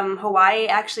start. Hawaii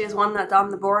actually is one that's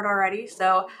on the board already.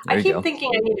 So I keep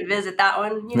thinking I need to visit that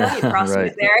one. You need to cross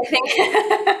it there, I think.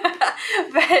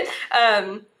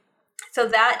 But so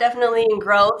that definitely in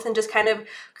growth and just kind of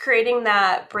creating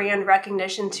that brand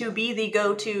recognition to be the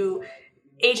go-to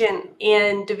agent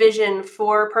and division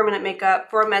for permanent makeup,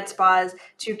 for med spas,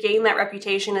 to gain that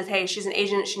reputation as, hey, she's an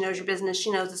agent, she knows your business, she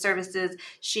knows the services,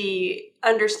 she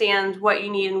understands what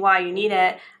you need and why you need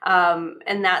it.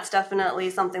 And that's definitely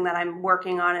something that I'm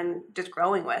working on and just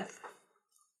growing with.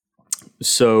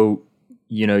 So,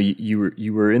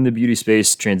 you were in the beauty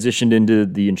space, transitioned into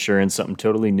the insurance, something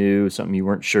totally new, something you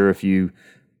weren't sure if you,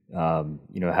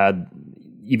 had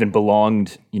even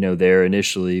belonged, there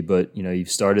initially, but, you've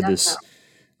started this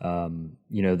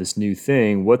this new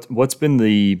thing. What's been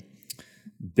the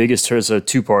biggest hurdle? So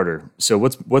two-parter. So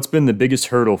what's been the biggest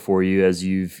hurdle for you as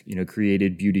you've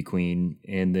created Beauty Queen,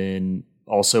 and then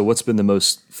also what's been the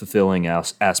most fulfilling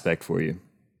aspect for you?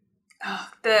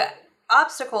 The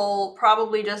obstacle,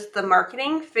 probably just the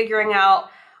marketing, figuring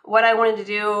out what I wanted to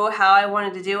do, how I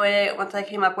wanted to do it. Once I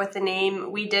came up with the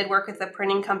name, we did work with a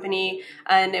printing company,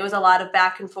 and it was a lot of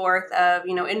back and forth of,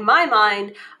 in my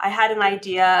mind, I had an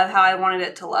idea of how I wanted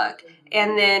it to look.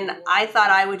 And then I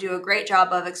thought I would do a great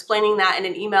job of explaining that in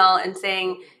an email and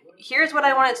saying, here's what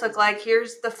I want it to look like.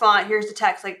 Here's the font, here's the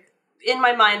text. Like in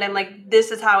my mind, I'm like,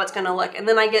 this is how it's going to look. And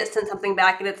then I get sent something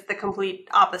back and it's the complete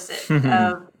opposite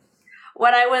of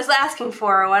what I was asking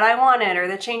for, or what I wanted, or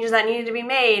the changes that needed to be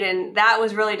made. And that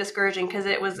was really discouraging because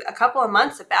it was a couple of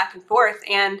months of back and forth.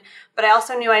 But I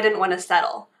also knew I didn't want to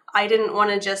settle. I didn't want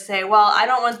to just say, well, I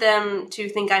don't want them to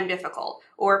think I'm difficult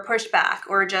or push back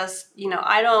or just,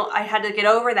 I had to get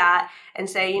over that and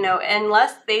say,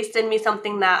 unless they send me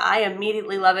something that I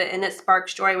immediately love it and it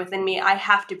sparks joy within me, I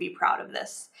have to be proud of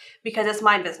this because it's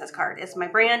my business card. It's my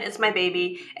brand. It's my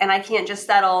baby. And I can't just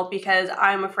settle because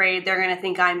I'm afraid they're going to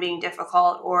think I'm being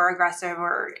difficult or aggressive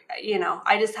or,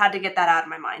 I just had to get that out of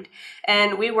my mind.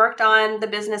 And we worked on the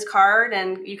business card,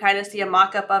 and you kind of see a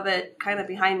mock-up of it kind of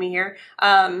behind me here.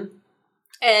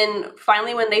 And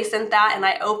finally, when they sent that and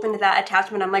I opened that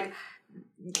attachment, I'm like,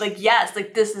 yes,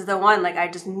 like this is the one. Like I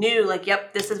just knew, like,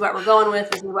 yep, this is what we're going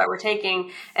with. This is what we're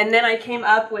taking. And then I came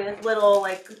up with little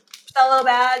like cello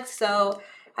bags. So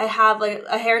I have like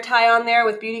a hair tie on there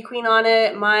with Beauty Queen on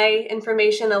it, my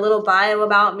information, a little bio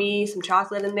about me, some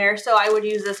chocolate in there. So I would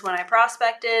use this when I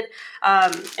prospected,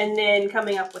 and then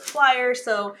coming up with flyers.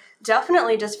 So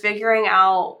definitely just figuring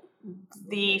out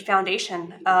the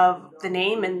foundation of the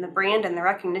name and the brand and the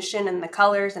recognition and the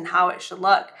colors and how it should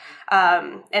look.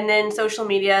 And then social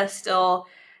media, still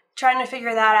trying to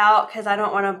figure that out because I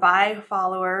don't want to buy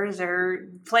followers or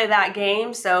play that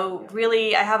game. So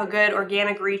really, I have a good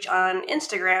organic reach on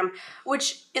Instagram,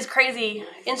 which is crazy.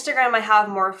 Instagram, I have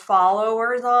more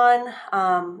followers on,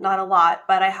 not a lot,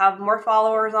 but I have more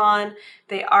followers on.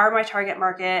 They are my target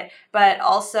market, but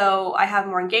also I have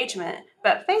more engagement.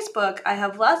 But Facebook, I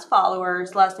have less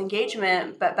followers, less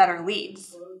engagement, but better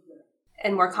leads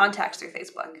and more contacts through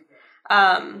Facebook.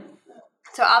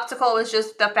 So obstacle was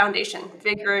just the foundation,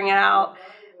 figuring out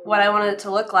what I wanted it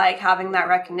to look like, having that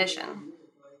recognition.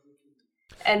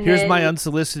 And Here's then, my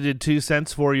unsolicited 2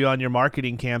 cents for you on your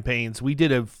marketing campaigns. We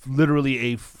did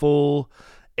literally a full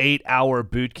 8-hour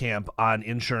boot camp on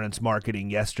insurance marketing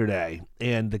yesterday.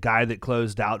 And the guy that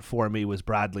closed out for me was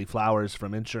Bradley Flowers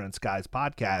from Insurance Guys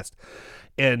Podcast.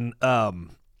 And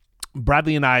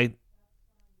Bradley and I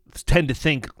tend to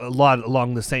think a lot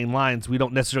along the same lines. We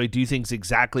don't necessarily do things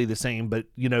exactly the same, but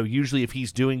usually if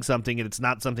he's doing something and it's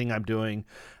not something I'm doing,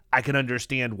 I can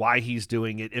understand why he's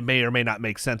doing it. It may or may not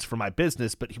make sense for my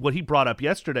business, but what he brought up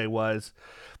yesterday was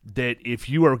that if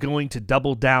you are going to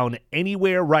double down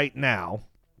anywhere right now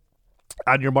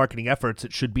on your marketing efforts,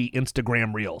 it should be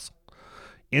Instagram Reels.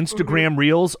 Instagram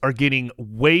Reels are getting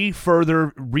way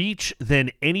further reach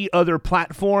than any other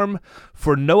platform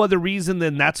for no other reason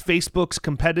than that's Facebook's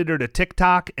competitor to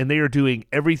TikTok, and they are doing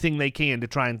everything they can to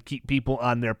try and keep people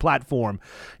on their platform.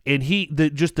 And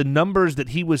just the numbers that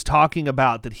he was talking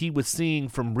about that he was seeing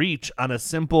from reach on a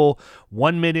simple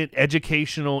 1-minute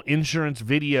educational insurance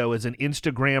video as an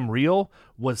Instagram Reel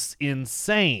was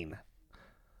insane.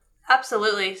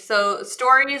 Absolutely. So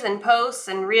stories and posts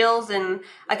and reels, and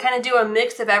I kind of do a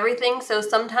mix of everything. So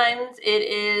sometimes it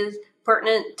is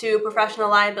pertinent to professional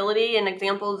liability and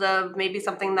examples of maybe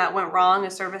something that went wrong,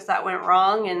 a service that went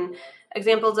wrong, and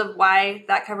examples of why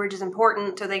that coverage is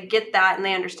important so they get that and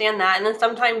they understand that. And then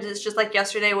sometimes it's just like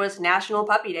yesterday was National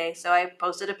Puppy Day. So I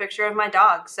posted a picture of my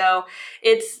dog. So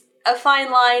it's a fine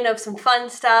line of some fun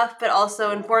stuff, but also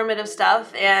informative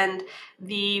stuff. And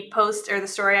the post or the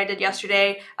story I did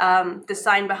yesterday, the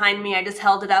sign behind me, I just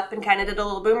held it up and kind of did a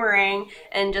little boomerang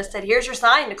and just said, here's your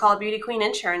sign to call Beauty Queen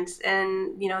Insurance.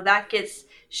 And, that gets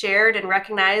shared and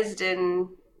recognized, and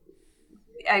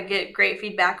I get great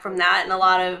feedback from that and a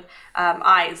lot of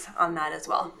eyes on that as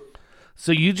well.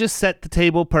 So you just set the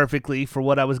table perfectly for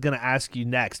what I was going to ask you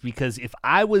next, because if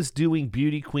I was doing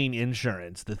Beauty Queen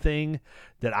Insurance, the thing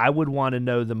that I would want to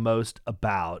know the most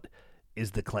about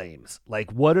is the claims.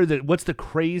 Like, what's the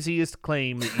craziest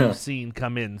claim that you've seen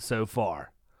come in so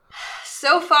far?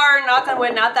 So far, knock on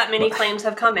wood, not that many claims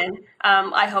have come in.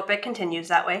 I hope it continues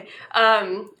that way.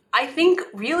 I think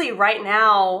really right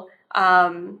now,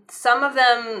 some of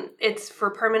them, it's for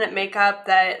permanent makeup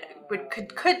that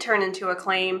could turn into a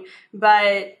claim,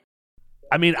 but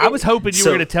I mean, I was hoping you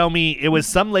were going to tell me it was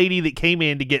some lady that came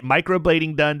in to get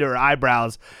microblading done to her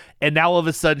eyebrows, and now all of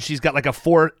a sudden she's got like a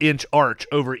 4-inch arch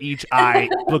over each eye,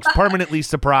 looks permanently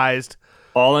surprised.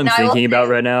 All I'm thinking about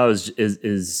right now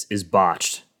is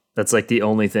Botched. That's like the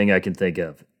only thing I can think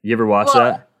of. You ever watch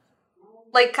that?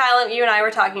 Like Kyle, you and I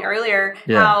were talking earlier,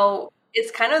 how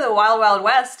it's kind of the wild, wild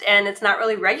west, and it's not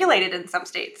really regulated in some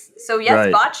states. So yes,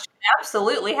 Botched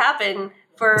absolutely happen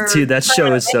for. Dude, that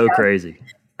show is so crazy.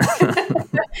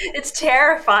 It's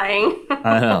terrifying.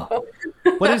 I know.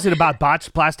 What is it about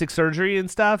botched plastic surgery and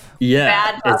stuff?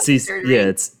 Yeah, Bad plastic surgery.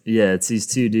 It's these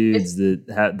two dudes that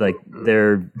have, like,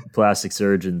 they're plastic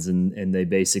surgeons, and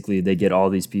they get all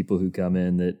these people who come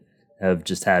in that have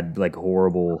just had like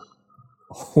horrible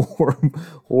surgery.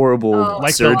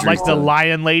 Like the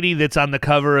lion lady that's on the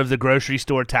cover of the grocery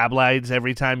store tabloids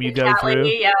every time you go through.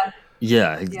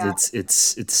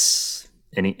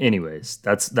 Anyways,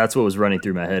 that's what was running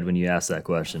through my head when you asked that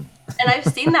question. And I've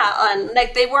seen that on,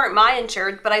 like, they weren't my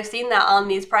insured, but I've seen that on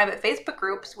these private Facebook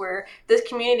groups where this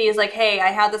community is like, hey, I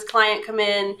had this client come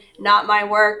in, not my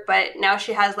work, but now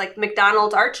she has like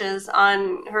McDonald's arches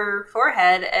on her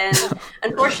forehead. And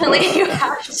unfortunately, you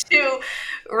have to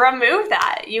remove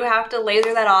that. You have to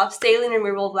laser that off, saline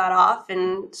removal of that off,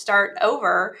 and start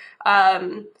over.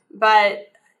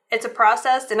 But it's a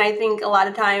process, and I think a lot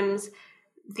of times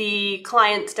the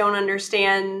clients don't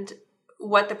understand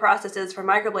what the process is for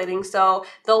microblading. So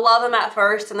they'll love them at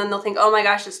first, and then they'll think, oh my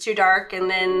gosh, it's too dark. And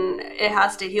then it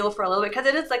has to heal for a little bit because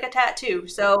it is like a tattoo.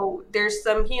 So there's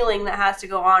some healing that has to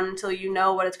go on until you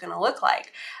know what it's going to look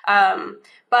like.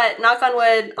 But knock on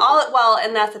wood,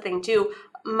 and that's the thing too.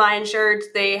 My insureds,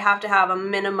 they have to have a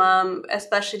minimum,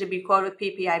 especially to be quoted with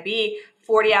PPIB,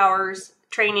 40 hours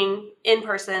training in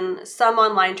person, some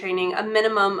online training, a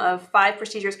minimum of 5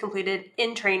 procedures completed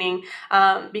in training,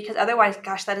 because otherwise,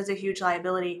 gosh, that is a huge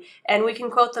liability. And we can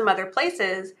quote them other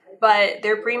places, but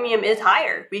their premium is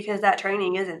higher because that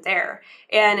training isn't there.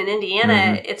 And in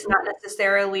Indiana, it's not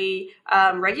necessarily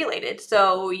regulated.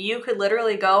 So you could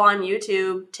literally go on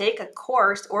YouTube, take a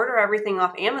course, order everything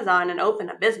off Amazon, and open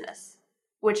a business,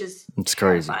 which is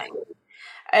terrifying. Crazy.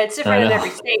 It's different in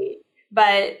every state,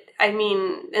 but I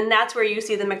mean, and that's where you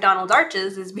see the McDonald's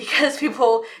arches, is because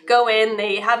people go in,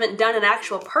 they haven't done an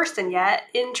actual person yet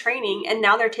in training, and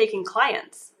now they're taking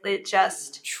clients. It's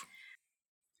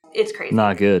crazy.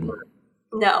 Not good.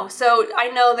 No. So I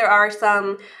know there are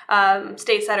some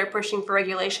states that are pushing for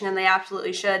regulation, and they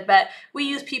absolutely should. But we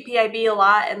use PPIB a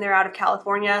lot, and they're out of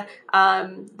California.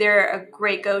 They're a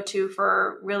great go-to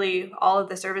for really all of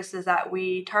the services that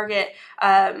we target.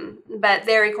 But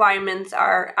their requirements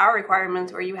are our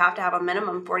requirements, where you have to have a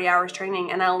minimum 40 hours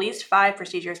training and at least 5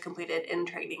 procedures completed in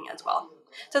training as well.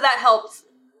 So that helps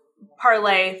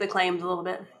parlay the claims a little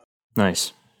bit.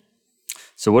 Nice.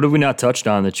 So what have we not touched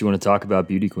on that you want to talk about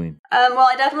Beauty Queen? Well,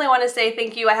 I definitely want to say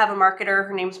thank you. I have a marketer.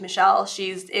 Her name's Michelle.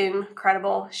 She's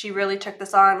incredible. She really took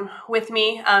this on with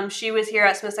me. She was here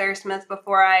at Smith Smith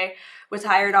before I was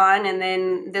hired on, and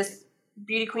then this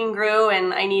Beauty Queen grew,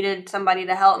 and I needed somebody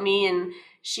to help me, and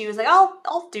she was like,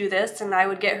 I'll do this. And I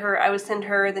would send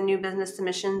her the new business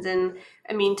submissions. And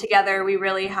I mean, together we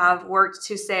really have worked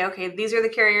to say, okay, these are the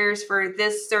carriers for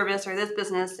this service or this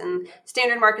business, and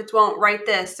standard markets won't write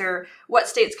this, or what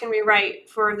states can we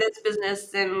write for this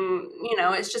business. And,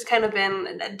 it's just kind of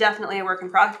been definitely a work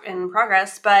in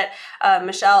progress. But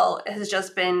Michelle has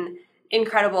just been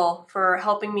incredible for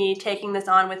helping me, taking this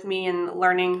on with me and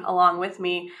learning along with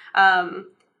me.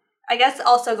 I guess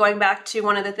also going back to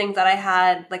one of the things that I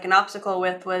had like an obstacle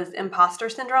with was imposter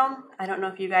syndrome. I don't know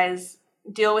if you guys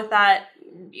deal with that,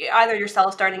 either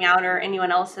yourself starting out or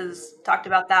anyone else has talked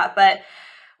about that. But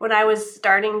when I was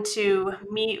starting to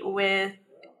meet with,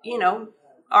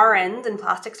 RNs and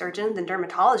plastic surgeons and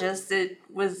dermatologists, it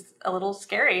was a little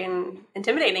scary and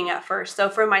intimidating at first. So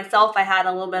for myself, I had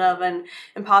a little bit of an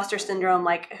imposter syndrome,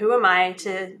 like, who am I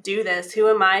to do this? Who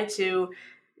am I to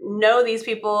know these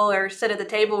people or sit at the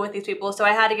table with these people? So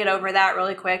I had to get over that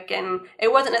really quick. And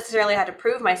it wasn't necessarily I had to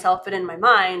prove myself, but in my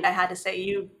mind, I had to say,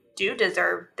 you do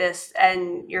deserve this,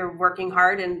 and you're working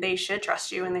hard, and they should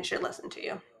trust you, and they should listen to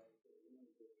you.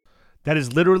 That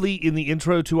is literally in the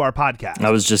intro to our podcast.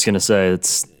 I was just going to say,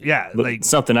 it's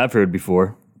something I've heard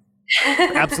before.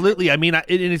 Absolutely. I mean, and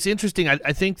it's interesting.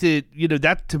 I think that,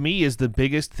 that to me is the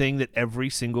biggest thing that every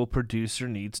single producer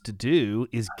needs to do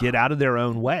is get out of their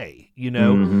own way.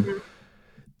 Mm-hmm.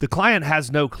 The client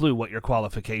has no clue what your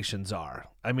qualifications are.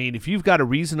 I mean, if you've got a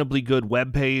reasonably good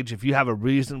web page, if you have a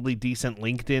reasonably decent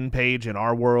LinkedIn page in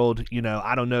our world,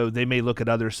 I don't know, they may look at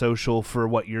other social for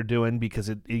what you're doing because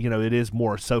it is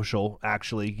more social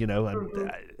actually,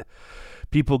 and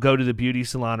people go to the beauty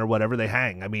salon or whatever, they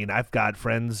hang. I mean, I've got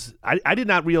friends. I did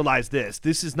not realize this.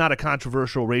 This is not a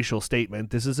controversial racial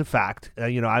statement. This is a fact.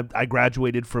 I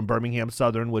graduated from Birmingham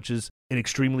Southern, which is an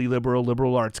extremely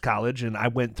liberal arts college, and I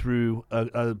went through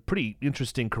a pretty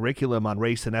interesting curriculum on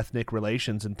race and ethnic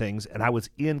relations and things, and I was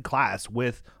in class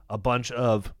with a bunch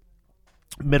of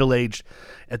middle-aged,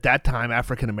 at that time,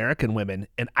 African-American women,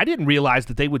 and I didn't realize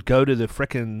that they would go to the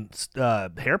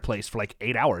frickin' hair place for like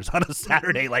 8 hours on a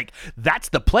Saturday. Like, that's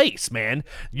the place, man.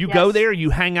 You go there, you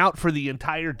hang out for the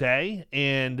entire day,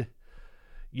 and,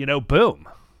 boom.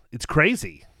 It's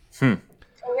crazy.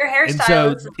 Your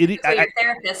hairstyle is your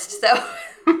therapist, so...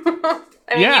 I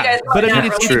mean, you guys but I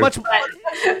mean, it's much...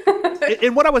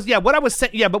 And what I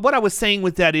was saying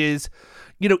with that is,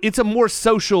 it's a more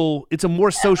social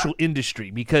industry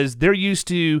because they're used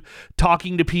to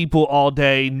talking to people all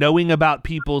day, knowing about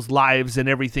people's lives and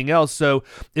everything else. So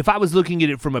if I was looking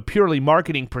at it from a purely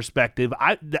marketing perspective,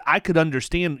 I could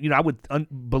understand, I would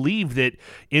believe that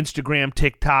Instagram,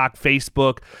 TikTok,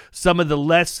 Facebook, some of the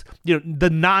less, the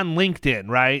non-LinkedIn,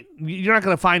 right? You're not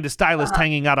going to find a stylist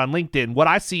hanging out on LinkedIn. What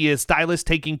I see is stylists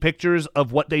taking pictures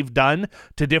of what they've done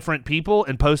to different people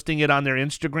and posting it on their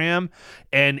Instagram.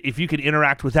 And if you could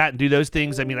interact with that and do those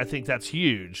things, I mean, I think that's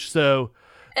huge. So,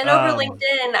 and over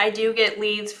LinkedIn, I do get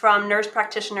leads from nurse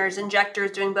practitioners,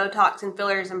 injectors doing Botox and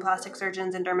fillers, and plastic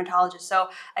surgeons and dermatologists. So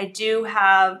I do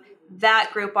have that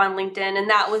group on LinkedIn. And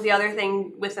that was the other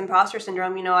thing with imposter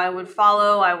syndrome. I would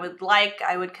follow, I would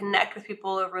connect with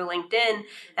people over LinkedIn,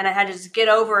 and I had to just get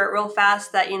over it real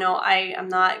fast that, I'm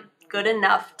not good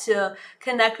enough to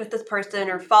connect with this person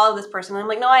or follow this person. And I'm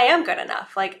like, no, I am good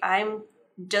enough. Like, it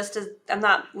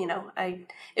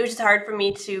was just hard for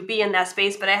me to be in that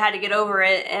space, but I had to get over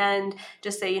it and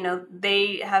just say,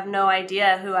 they have no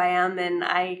idea who I am and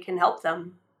I can help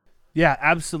them. Yeah,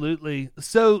 absolutely.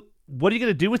 So what are you going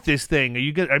to do with this thing? Are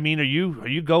you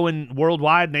going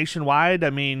worldwide, nationwide? I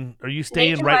mean, are you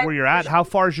staying right where you're at? How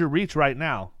far is your reach right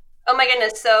now? Oh my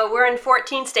goodness. So we're in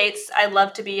 14 states. I'd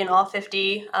love to be in all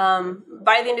 50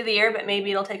 by the end of the year, but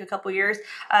maybe it'll take a couple years.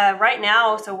 Right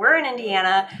now, so we're in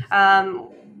Indiana,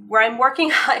 where I'm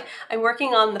working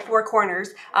on the four corners.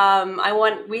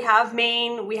 We have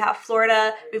Maine, we have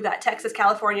Florida, we've got Texas,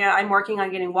 California. I'm working on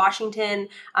getting Washington.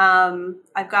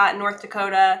 I've got North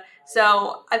Dakota.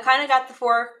 So I've kind of got the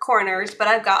four corners, but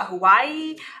I've got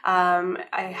Hawaii.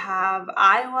 I have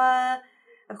Iowa.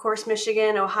 of course,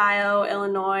 Michigan, Ohio,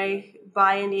 Illinois,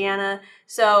 by Indiana.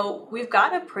 So we've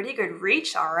got a pretty good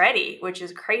reach already, which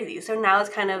is crazy. So now it's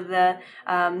kind of the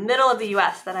middle of the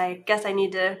U.S. that I guess I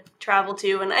need to travel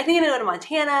to. And I think I'm going to go to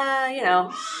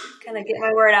Montana, kind of get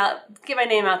my word out, get my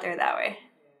name out there that way.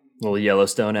 A little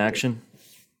Yellowstone action.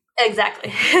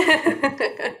 Exactly.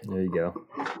 There you go.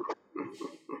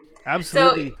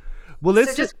 Absolutely. Well,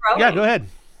 let's just growing. Yeah, go ahead.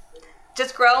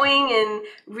 Just growing and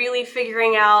really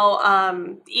figuring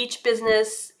out each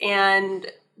business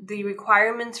and the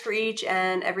requirements for each,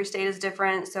 and every state is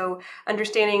different. So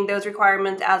understanding those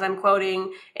requirements as I'm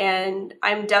quoting, and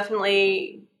I'm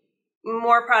definitely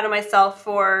more proud of myself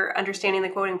for understanding the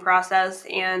quoting process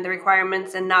and the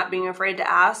requirements and not being afraid to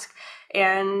ask.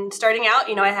 And starting out,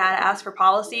 I had to ask for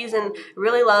policies, and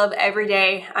really love every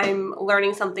day I'm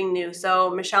learning something new.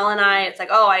 So Michelle and I, it's like,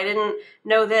 oh, I didn't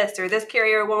know this, or this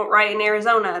carrier won't write in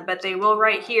Arizona, but they will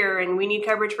write here, and we need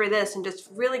coverage for this, and just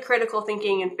really critical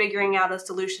thinking and figuring out a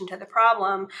solution to the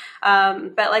problem.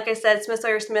 But like I said, Smith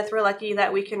Sawyer Smith, we're lucky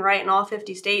that we can write in all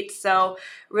 50 states. So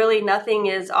really nothing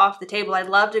is off the table. I'd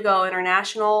love to go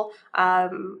international.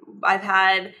 I've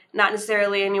had not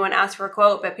necessarily anyone ask for a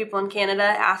quote, but people in Canada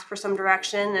ask for some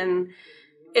direction, and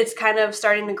it's kind of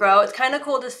starting to grow. It's kind of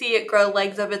cool to see it grow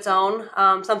legs of its own,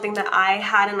 something that I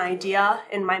had an idea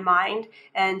in my mind,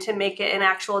 and to make it an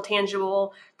actual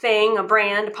tangible thing, a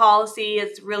brand, a policy.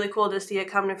 It's really cool to see it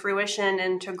come to fruition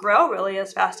and to grow really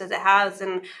as fast as it has.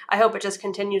 And I hope it just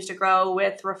continues to grow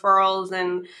with referrals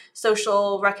and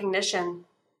social recognition.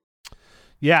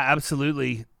 Yeah,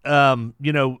 absolutely.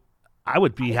 I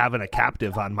would be having a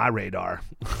captive on my radar.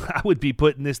 I would be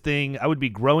putting this thing, I would be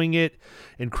growing it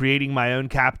and creating my own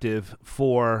captive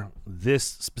for this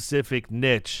specific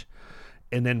niche,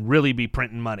 and then really be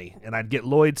printing money. And I'd get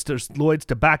Lloyd's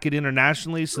to back it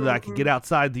internationally so that I could get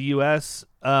outside the U.S.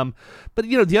 But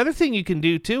the other thing you can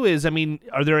do too is,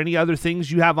 are there any other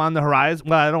things you have on the horizon?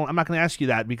 Well, I'm not going to ask you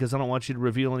that because I don't want you to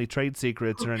reveal any trade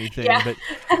secrets or anything. Yeah. But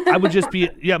I would just be,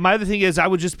 my other thing is I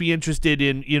would just be interested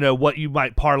in, what you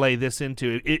might parlay this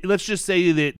into. Let's just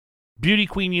say that Beauty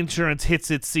Queen Insurance hits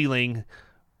its ceiling.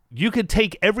 You could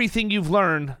take everything you've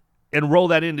learned and roll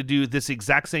that in to do this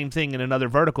exact same thing in another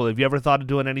vertical. Have you ever thought of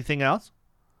doing anything else?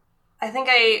 I think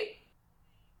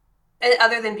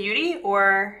other than beauty,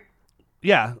 or...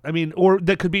 Yeah, or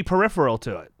that could be peripheral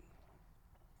to it.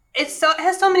 It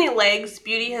has so many legs.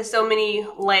 Beauty has so many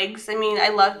legs. I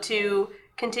love to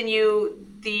continue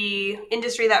the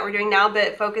industry that we're doing now,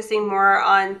 but focusing more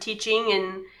on teaching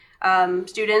and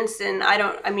students. And I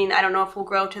don't know if we'll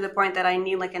grow to the point that I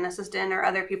need like an assistant or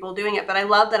other people doing it, but I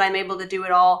love that I'm able to do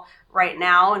it all right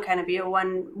now and kind of be a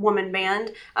one-woman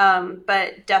band.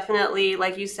 But definitely,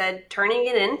 like you said, turning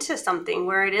it into something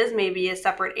where it is maybe a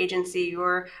separate agency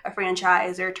or a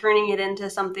franchise, or turning it into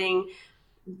something,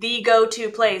 the go-to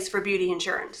place for beauty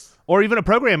insurance. Or even a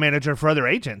program manager for other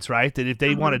agents, right? That if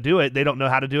they want to do it, they don't know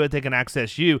how to do it, they can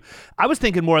access you. I was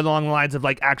thinking more along the lines of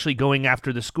like actually going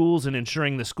after the schools and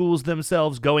ensuring the schools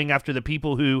themselves, going after the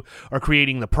people who are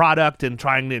creating the product and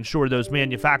trying to ensure those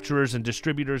manufacturers and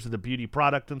distributors of the beauty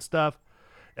product and stuff.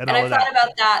 And I've thought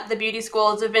about that, the beauty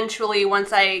schools. Eventually,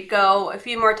 once I go a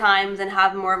few more times and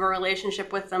have more of a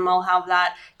relationship with them, I'll have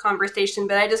that conversation.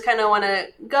 But I just kind of want to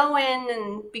go in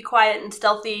and be quiet and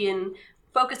stealthy and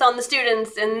focus on the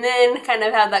students, and then kind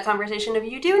of have that conversation of,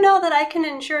 you do know that I can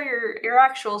insure your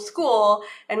actual school,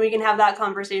 and we can have that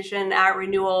conversation at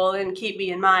renewal and keep me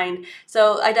in mind.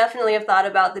 So I definitely have thought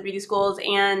about the beauty schools,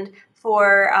 and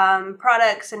for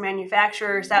products and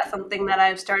manufacturers, that's something that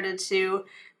I've started to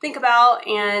think about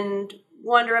and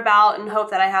wonder about, and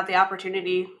hope that I have the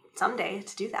opportunity someday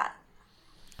to do that.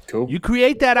 Cool. You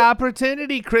create that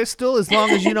opportunity, Crystal. As long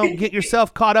as you don't get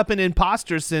yourself caught up in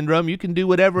imposter syndrome, you can do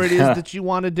whatever it is that you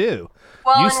want to do.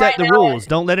 Well, you set the rules.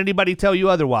 Don't let anybody tell you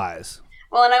otherwise.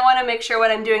 Well, and I want to make sure what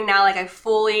I'm doing now, like I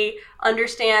fully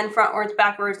understand frontwards,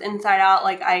 backwards, inside out.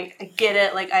 Like I get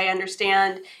it. Like I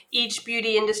understand each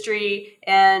beauty industry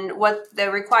and what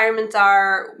the requirements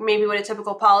are, maybe what a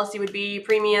typical policy would be,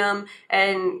 premium,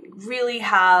 and really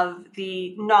have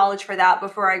the knowledge for that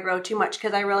before I grow too much.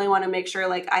 Because I really want to make sure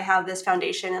like I have this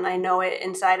foundation and I know it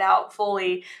inside out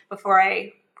fully before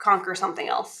I conquer something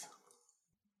else.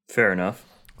 Fair enough.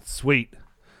 Sweet.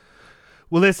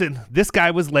 Well, listen, this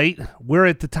guy was late. We're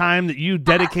at the time that you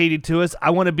dedicated to us. I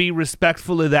want to be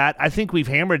respectful of that. I think we've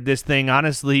hammered this thing,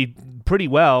 honestly, pretty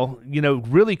well.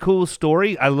 Really cool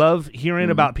story. I love hearing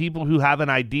about people who have an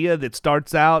idea that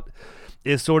starts out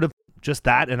as sort of just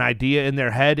that, an idea in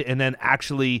their head, and then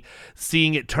actually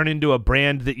seeing it turn into a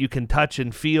brand that you can touch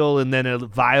and feel, and then a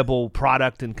viable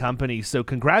product and company. So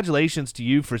congratulations to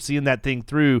you for seeing that thing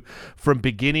through from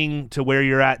beginning to where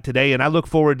you're at today. And I look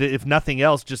forward to, if nothing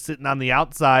else, just sitting on the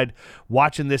outside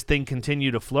watching this thing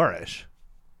continue to flourish.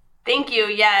 Thank you.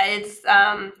 Yeah, it's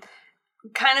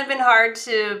kind of been hard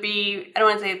to be, I don't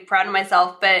want to say proud of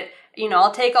myself, but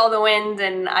I'll take all the wins,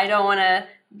 and I don't want to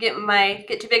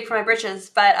get too big for my britches,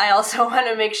 but I also want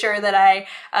to make sure that I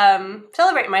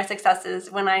celebrate my successes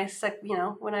when I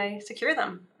secure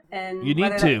them. And you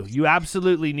need to. You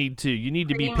absolutely need to. You need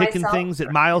to be picking things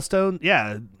at milestone.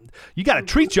 Yeah, you got to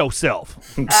treat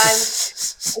yourself. Yeah,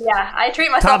 I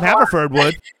treat myself. Tom Haverford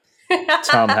would.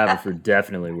 Tom Haverford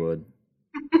definitely would.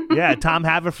 Yeah, Tom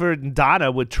Haverford and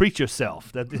Donna would treat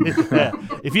yourself.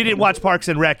 If you didn't watch Parks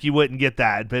and Rec, you wouldn't get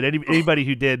that. But anybody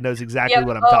who did knows exactly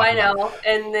what I'm talking about. Oh, I know.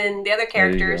 And then the other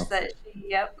characters that,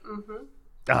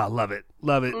 Oh, love it.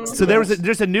 Love it. Mm-hmm. So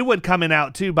there's a new one coming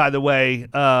out, too, by the way,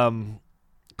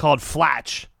 called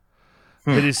Flatch.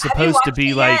 That is supposed to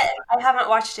be like. I haven't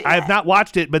watched it yet. I have not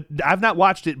watched it, but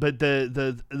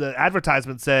the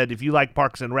advertisement said if you like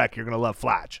Parks and Rec, you're going to love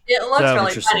Flatch. It looks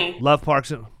really funny. Love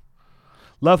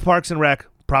Parks and Rec.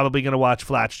 Probably going to watch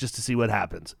Flatch just to see what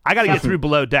happens. I got to get through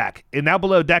Below Deck, and now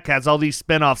Below Deck has all these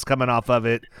spinoffs coming off of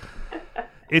it.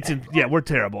 We're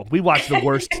terrible. We watch the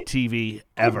worst TV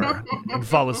ever and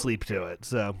fall asleep to it.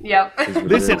 So,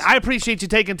 listen, I appreciate you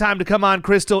taking time to come on,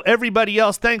 Crystal. Everybody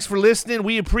else, thanks for listening.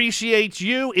 We appreciate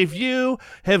you. If you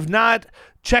have not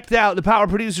checked out the Power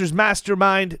Producers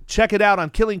Mastermind, check it out on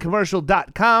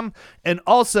killingcommercial.com. And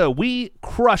also, we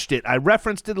crushed it. I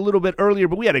referenced it a little bit earlier,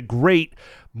 but we had a great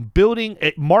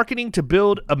marketing to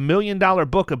build $1 million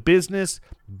book of business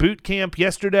boot camp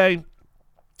yesterday.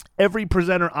 Every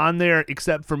presenter on there,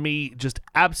 except for me, just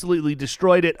absolutely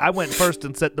destroyed it. I went first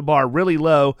and set the bar really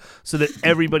low so that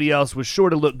everybody else was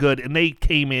sure to look good, and they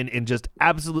came in and just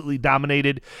absolutely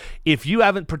dominated. If you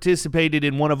haven't participated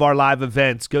in one of our live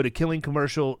events, go to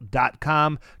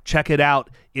killingcommercial.com. Check it out.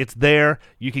 It's there.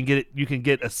 You can get it. You can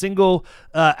get a single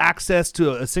access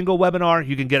to a single webinar.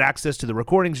 You can get access to the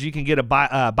recordings. You can get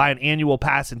buy an annual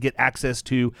pass and get access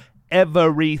to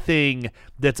everything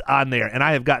that's on there. And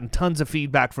I have gotten tons of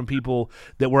feedback from people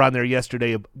that were on there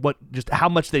yesterday of just how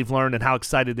much they've learned and how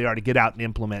excited they are to get out and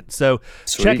implement. So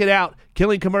Check it out,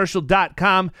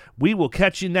 killingcommercial.com. We will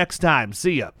catch you next time.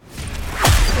 See ya.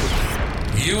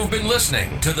 You've been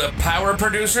listening to the Power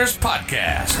Producers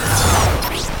Podcast.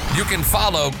 You can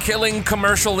follow Killing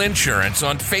Commercial Insurance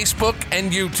on Facebook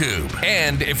and YouTube.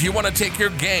 And if you want to take your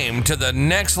game to the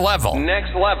next level,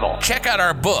 check out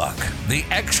our book, The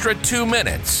Extra 2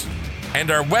 Minutes,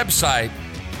 and our website,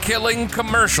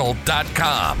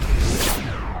 killingcommercial.com.